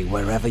USA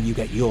wherever you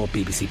get your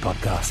BBC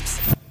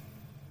podcasts,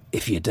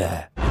 if you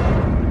dare.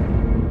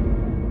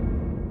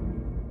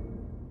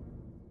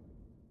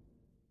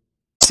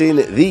 In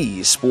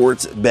the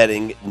Sports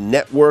Betting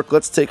Network,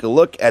 let's take a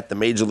look at the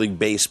Major League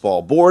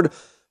Baseball board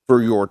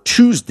for your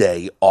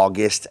Tuesday,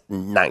 August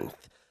 9th.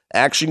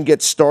 Action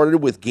gets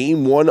started with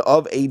Game 1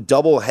 of a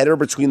doubleheader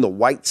between the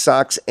White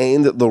Sox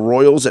and the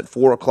Royals at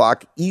 4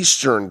 o'clock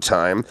Eastern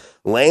Time.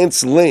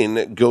 Lance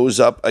Lynn goes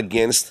up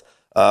against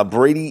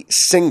Brady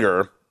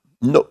Singer.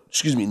 No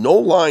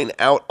line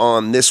out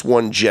on this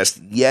one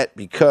just yet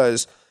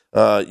because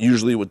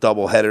usually with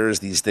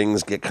doubleheaders, these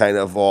things get kind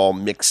of all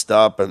mixed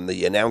up, and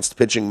the announced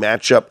pitching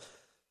matchup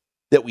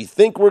that we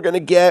think we're going to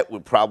get, we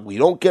probably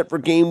don't get for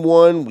Game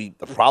 1. The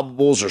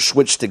probables are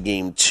switched to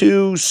Game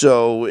 2,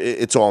 so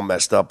it's all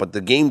messed up. But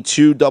the Game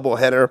 2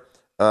 doubleheader,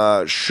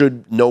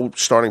 no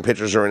starting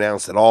pitchers are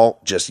announced at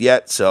all just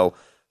yet, so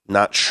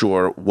not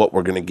sure what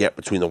we're going to get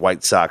between the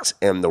White Sox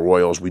and the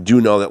Royals. We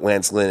do know that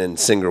Lance Lynn and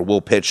Singer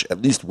will pitch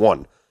at least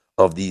one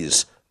of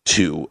these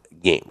two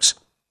games.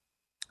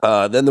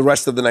 Then the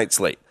rest of the night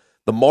slate.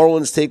 The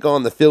Marlins take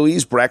on the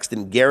Phillies.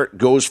 Braxton Garrett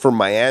goes for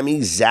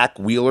Miami. Zach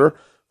Wheeler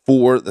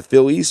for the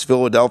Phillies.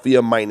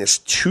 Philadelphia minus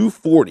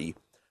 240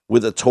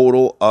 with a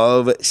total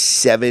of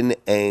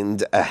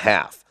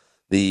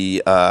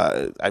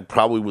 7.5. I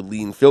probably would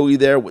lean Philly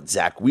there with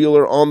Zach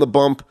Wheeler on the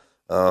bump.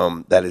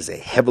 That is a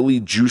heavily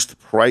juiced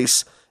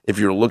price. If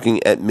you're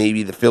looking at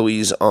maybe the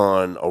Phillies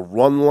on a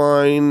run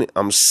line,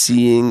 I'm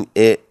seeing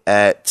it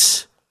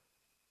at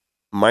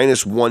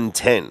minus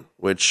 110,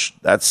 which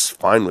that's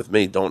fine with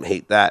me. Don't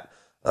hate that,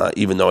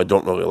 even though I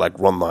don't really like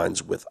run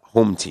lines with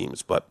home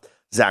teams. But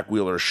Zach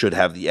Wheeler should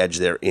have the edge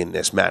there in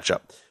this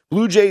matchup.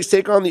 Blue Jays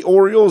take on the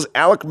Orioles.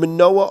 Alek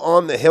Manoah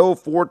on the hill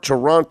for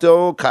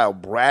Toronto. Kyle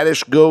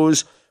Bradish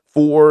goes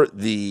for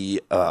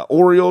the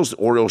Orioles. The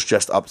Orioles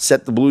just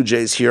upset the Blue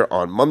Jays here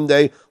on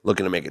Monday,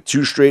 looking to make it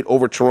 2 straight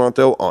over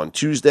Toronto on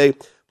Tuesday.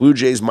 Blue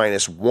Jays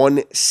minus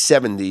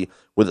 170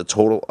 with a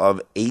total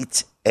of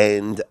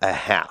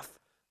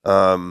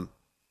 8.5.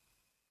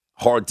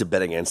 Hard to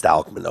bet against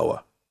Alek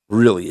Manoah.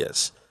 Really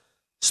is.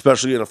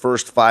 Especially in a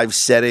first 5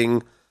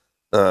 setting,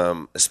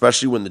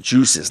 especially when the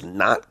juice is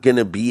not going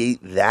to be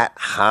that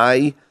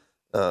high.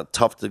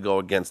 Tough to go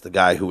against the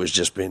guy who has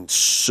just been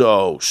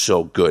so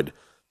good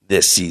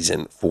this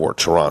season for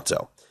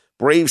Toronto.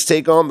 Braves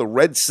take on the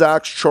Red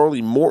Sox.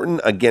 Charlie Morton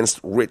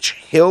against Rich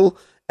Hill.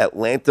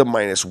 Atlanta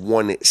minus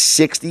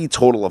 160,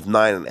 total of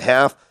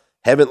 9.5.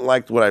 Haven't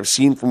liked what I've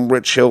seen from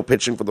Rich Hill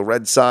pitching for the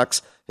Red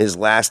Sox. His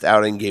last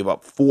outing gave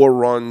up 4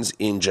 runs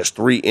in just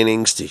 3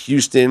 innings to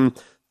Houston,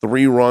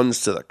 3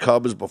 runs to the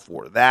Cubs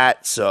before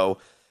that. So,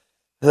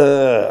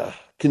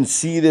 can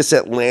see this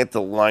Atlanta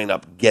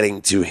lineup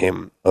getting to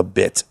him a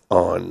bit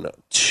on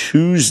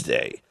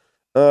Tuesday.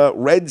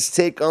 Reds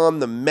take on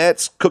the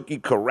Mets. Cookie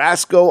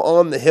Carrasco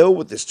on the hill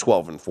with his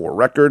 12-4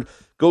 record.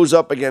 Goes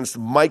up against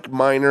Mike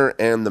Minor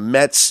and the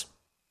Mets.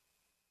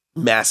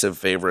 Massive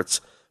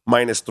favorites.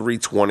 Minus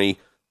 320.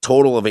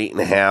 Total of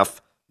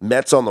 8.5.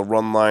 Mets on the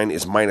run line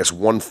is minus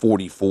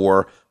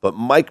 144. But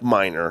Mike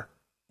Minor,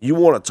 you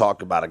want to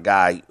talk about a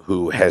guy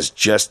who has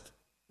just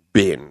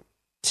been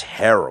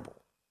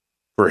terrible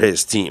for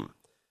his team.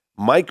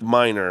 Mike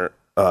Minor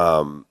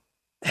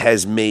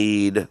has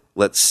made,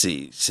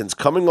 since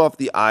coming off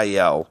the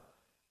IL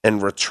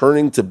and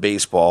returning to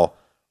baseball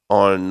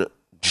on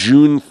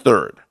June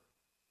 3rd,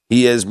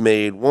 he has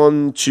made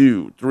 1,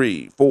 2,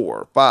 3,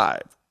 4,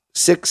 5,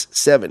 6,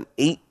 7,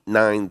 8,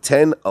 9,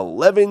 10,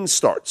 11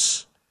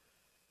 starts.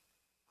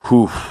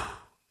 Whew.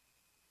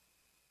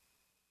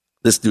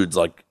 This dude's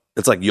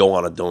it's like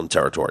Johan Adon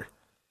territory.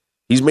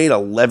 He's made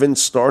 11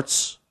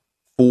 starts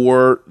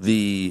for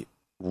the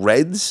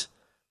Reds.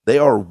 They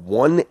are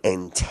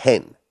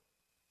 1-10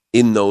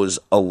 in those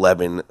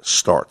 11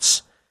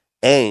 starts.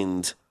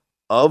 And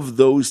of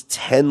those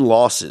 10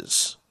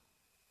 losses,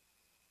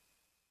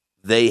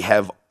 they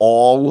have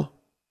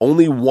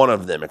only one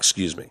of those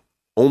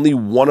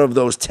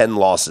 10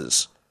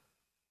 losses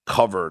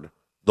covered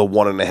the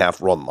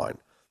 1.5 run line.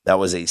 That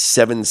was a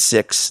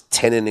 7-6,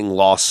 10-inning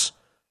loss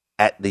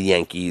at the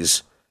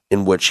Yankees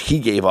in which he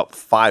gave up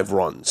 5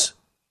 runs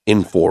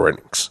in 4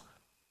 innings.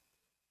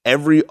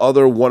 Every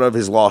other one of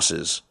his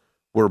losses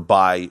were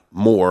by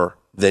more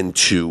than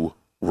 2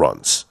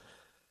 runs.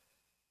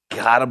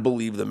 Gotta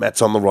believe the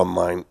Mets on the run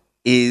line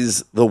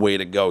is the way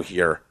to go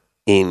here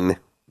in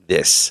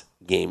this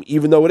game,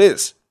 even though it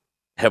is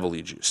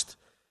heavily juiced.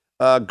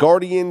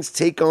 Guardians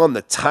take on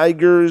the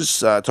Tigers.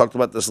 Talked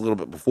about this a little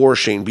bit before.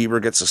 Shane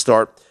Bieber gets a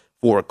start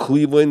for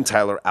Cleveland.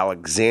 Tyler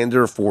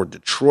Alexander for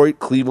Detroit.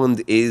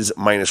 Cleveland is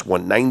minus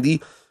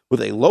 190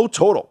 with a low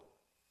total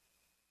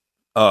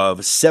of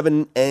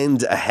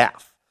 7.5.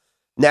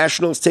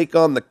 Nationals take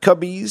on the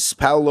Cubbies.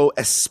 Paolo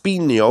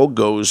Espino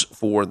goes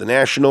for the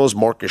Nationals.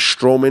 Marcus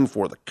Stroman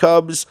for the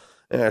Cubs.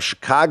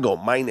 Chicago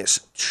minus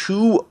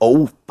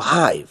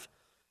 205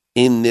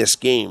 in this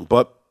game.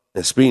 But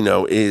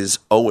Espino is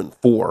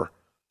 0-4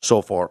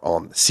 so far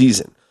on the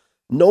season.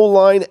 No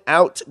line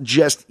out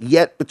just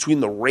yet between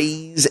the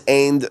Rays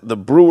and the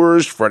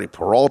Brewers. Freddie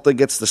Peralta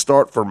gets the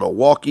start for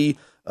Milwaukee.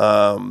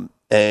 And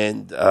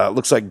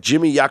looks like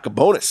Jimmy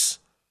Yacobonis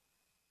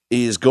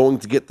is going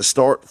to get the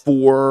start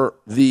for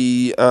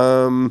the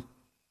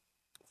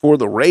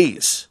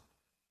Rays.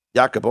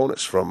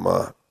 Yacobonis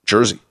from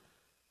Jersey.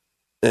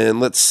 And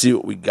let's see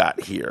what we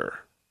got here.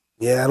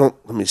 Let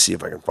me see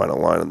if I can find a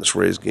line on this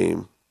Rays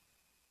game.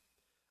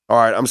 All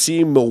right, I'm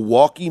seeing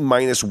Milwaukee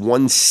minus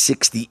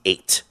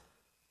 168.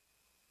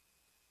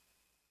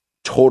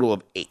 Total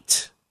of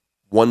 8.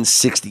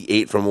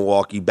 168 from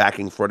Milwaukee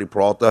backing Freddie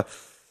Peralta.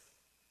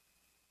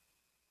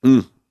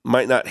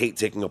 Might not hate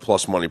taking a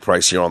plus money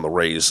price here on the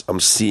Rays.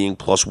 I'm seeing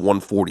plus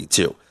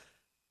 142.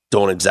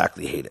 Don't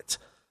exactly hate it.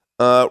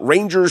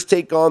 Rangers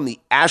take on the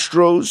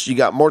Astros. You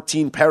got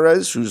Martin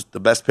Perez, who's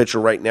the best pitcher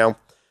right now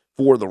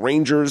for the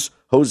Rangers.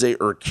 Jose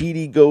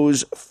Urquidy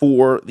goes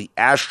for the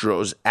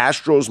Astros.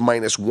 Astros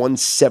minus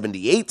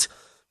 178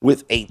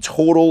 with a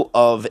total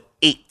of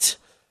 8.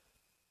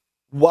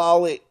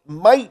 While it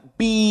might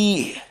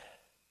be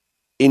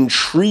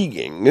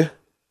intriguing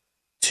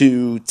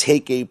to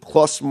take a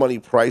plus money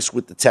price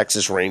with the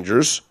Texas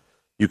Rangers,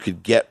 you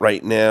could get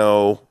right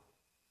now,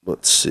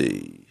 let's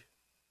see,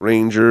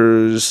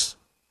 Rangers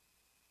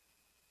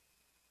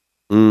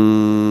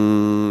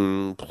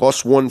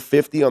plus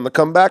 150 on the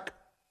comeback.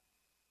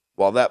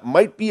 While that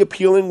might be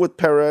appealing with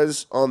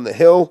Perez on the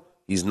hill,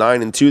 he's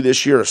 9-2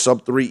 this year, a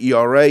sub-3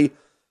 ERA.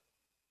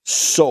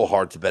 So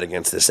hard to bet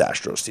against this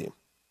Astros team.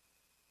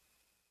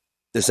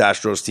 This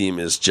Astros team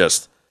is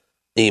just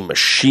a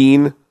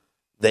machine.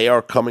 They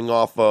are coming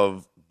off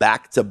of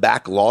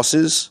back-to-back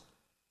losses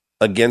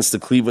against the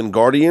Cleveland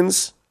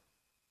Guardians.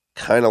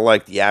 Kind of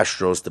like the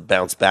Astros to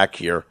bounce back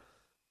here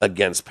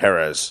against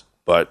Perez.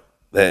 But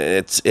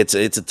it's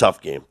a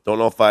tough game. Don't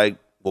know if I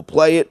will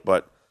play it,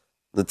 but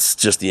that's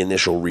just the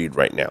initial read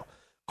right now.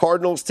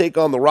 Cardinals take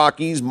on the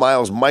Rockies.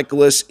 Miles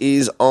Mikolas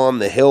is on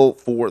the hill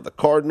for the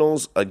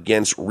Cardinals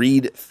against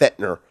Reed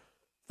Fettner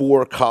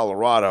for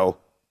Colorado.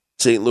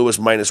 St. Louis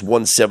minus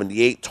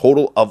 178,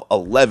 total of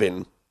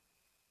 11.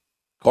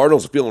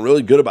 Cardinals are feeling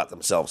really good about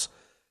themselves.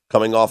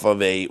 Coming off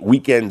of a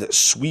weekend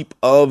sweep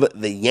of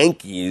the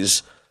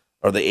Yankees,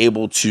 are they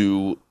able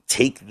to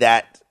take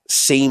that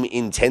same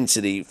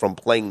intensity from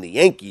playing the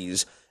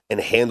Yankees and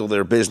handle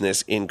their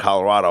business in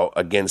Colorado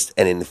against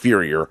an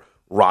inferior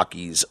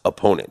Rockies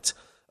opponent?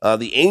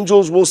 The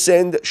Angels will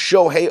send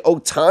Shohei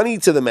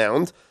Ohtani to the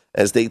mound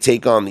as they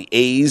take on the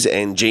A's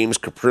and James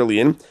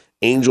Kaprielian.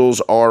 Angels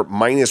are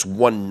minus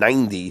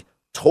 190.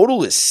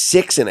 Total is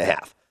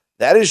 6.5.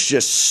 That is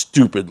just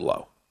stupid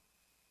low.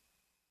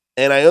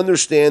 And I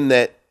understand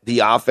that the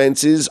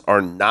offenses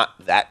are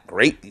not that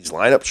great. These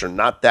lineups are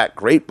not that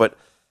great, but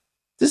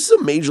this is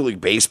a Major League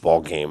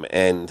Baseball game,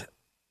 and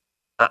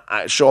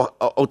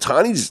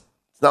Ohtani's,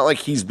 it's not like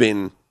he's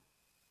been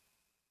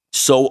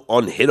so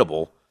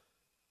unhittable.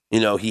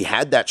 He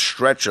had that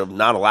stretch of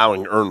not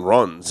allowing earned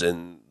runs,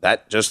 and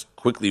that just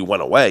quickly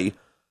went away.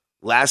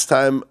 Last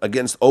time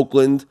against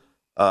Oakland,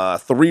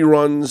 3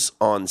 runs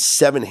on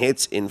 7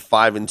 hits in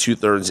 5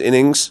 2/3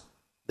 innings.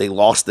 They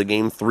lost the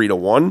game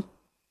 3-1.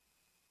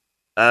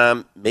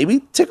 Maybe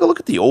take a look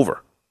at the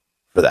over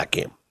for that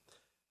game.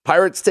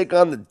 Pirates take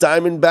on the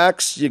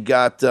Diamondbacks. You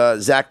got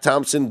Zach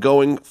Thompson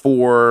going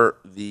for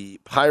the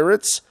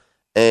Pirates.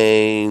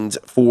 And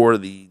for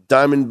the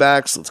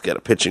Diamondbacks, let's get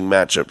a pitching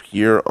matchup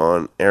here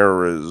on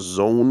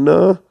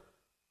Arizona.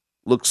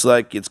 Looks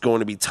like it's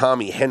going to be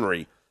Tommy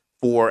Henry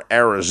for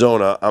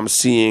Arizona. I'm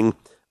seeing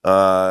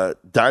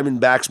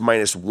Diamondbacks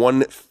minus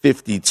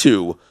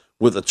 152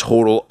 with a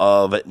total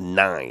of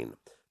 9.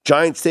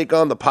 Giants take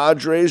on the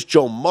Padres.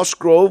 Joe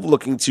Musgrove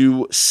looking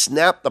to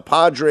snap the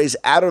Padres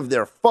out of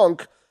their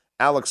funk.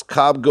 Alex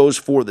Cobb goes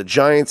for the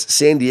Giants.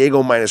 San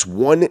Diego minus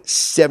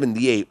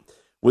 178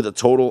 with a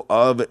total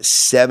of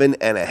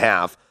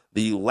 7.5.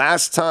 The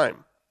last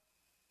time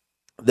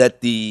that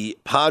the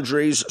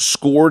Padres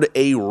scored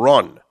a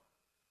run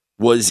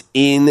was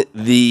in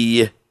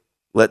the,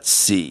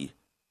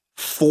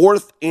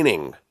 4th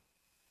inning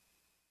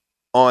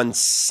on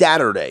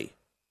Saturday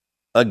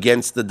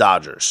against the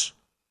Dodgers.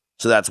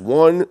 So that's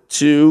 1,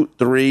 2,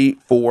 3,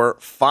 4,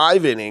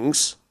 5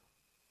 innings,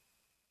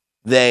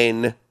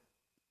 then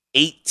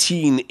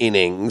 18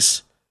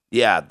 innings.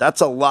 Yeah,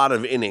 that's a lot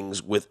of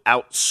innings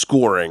without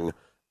scoring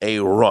a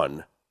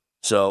run.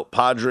 So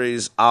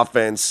Padres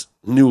offense,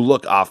 new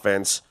look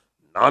offense,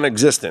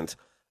 non-existent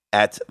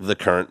at the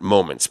current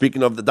moment.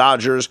 Speaking of the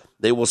Dodgers,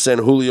 they will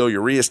send Julio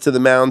Urias to the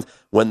mound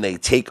when they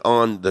take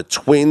on the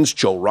Twins.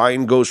 Joe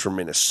Ryan goes for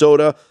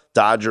Minnesota.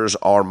 Dodgers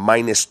are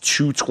minus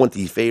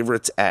 220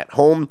 favorites at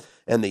home.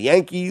 And the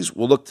Yankees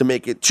will look to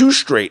make it 2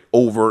 straight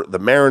over the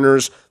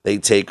Mariners. They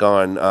take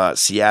on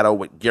Seattle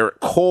with Garrett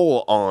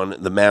Cole on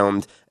the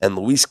mound. And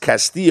Luis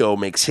Castillo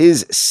makes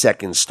his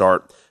second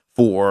start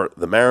for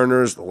the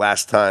Mariners. The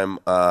last time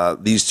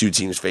these two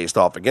teams faced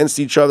off against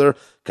each other,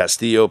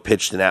 Castillo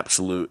pitched an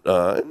absolute,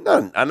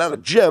 not a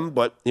gem,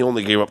 but he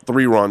only gave up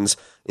 3 runs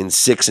in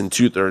 6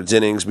 2/3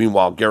 innings.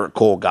 Meanwhile, Garrett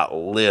Cole got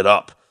lit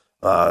up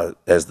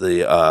as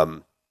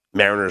the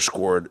Mariners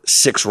scored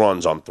 6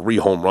 runs on 3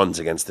 home runs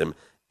against him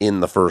in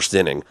the first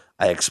inning.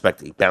 I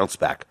expect a bounce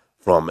back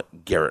from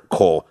Garrett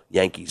Cole.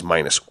 Yankees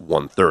minus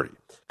 130.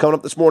 Coming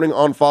up this morning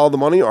on Follow the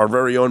Money, our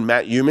very own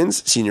Matt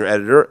Humans, senior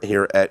editor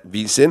here at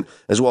VSiN,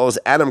 as well as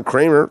Adam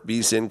Kramer,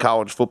 VSiN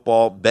college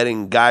football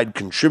betting guide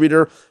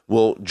contributor,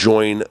 will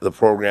join the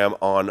program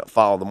on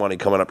Follow the Money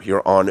coming up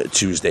here on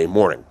Tuesday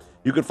morning.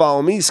 You can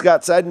follow me,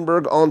 Scott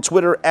Seidenberg, on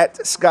Twitter at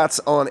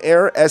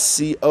ScottsOnAir,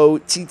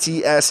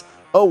 ScottsOnair.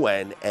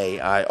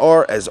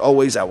 As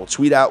always, I will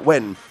tweet out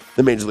when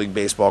the Major League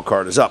Baseball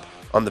card is up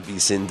on the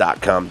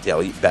VSiN.com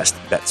daily best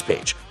bets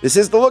page. This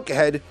is the look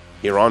ahead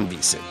here on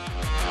VSiN.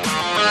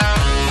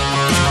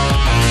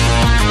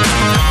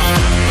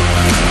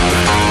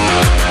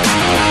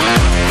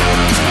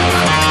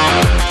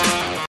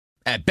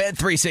 At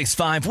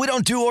Bet365, we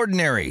don't do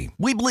ordinary.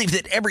 We believe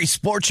that every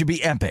sport should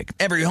be epic.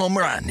 Every home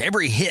run,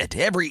 every hit,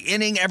 every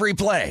inning, every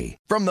play.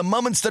 From the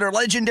moments that are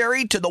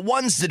legendary to the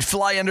ones that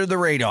fly under the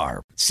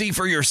radar. See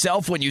for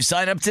yourself when you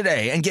sign up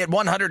today and get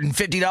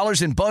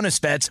 $150 in bonus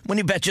bets when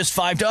you bet just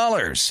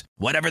 $5.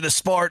 Whatever the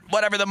sport,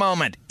 whatever the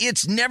moment,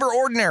 it's never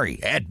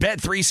ordinary at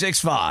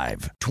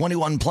Bet365.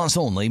 21 plus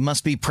only.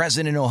 Must be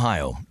present in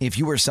Ohio. If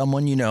you or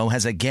someone you know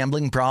has a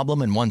gambling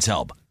problem and wants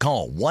help,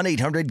 call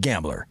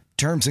 1-800-GAMBLER.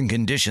 Terms and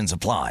conditions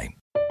apply.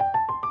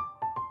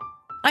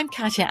 I'm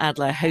Katya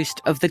Adler, host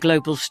of The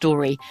Global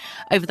Story.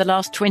 Over the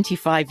last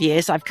 25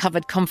 years, I've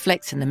covered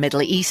conflicts in the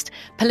Middle East,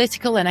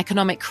 political and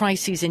economic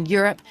crises in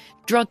Europe,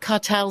 drug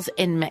cartels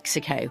in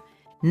Mexico.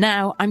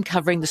 Now I'm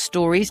covering the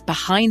stories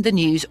behind the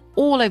news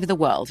all over the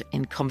world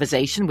in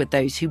conversation with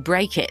those who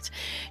break it.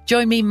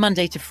 Join me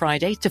Monday to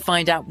Friday to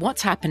find out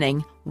what's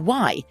happening,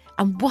 why,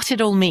 and what it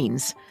all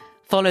means.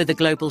 Follow The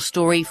Global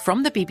Story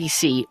from the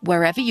BBC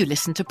wherever you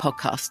listen to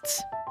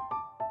podcasts.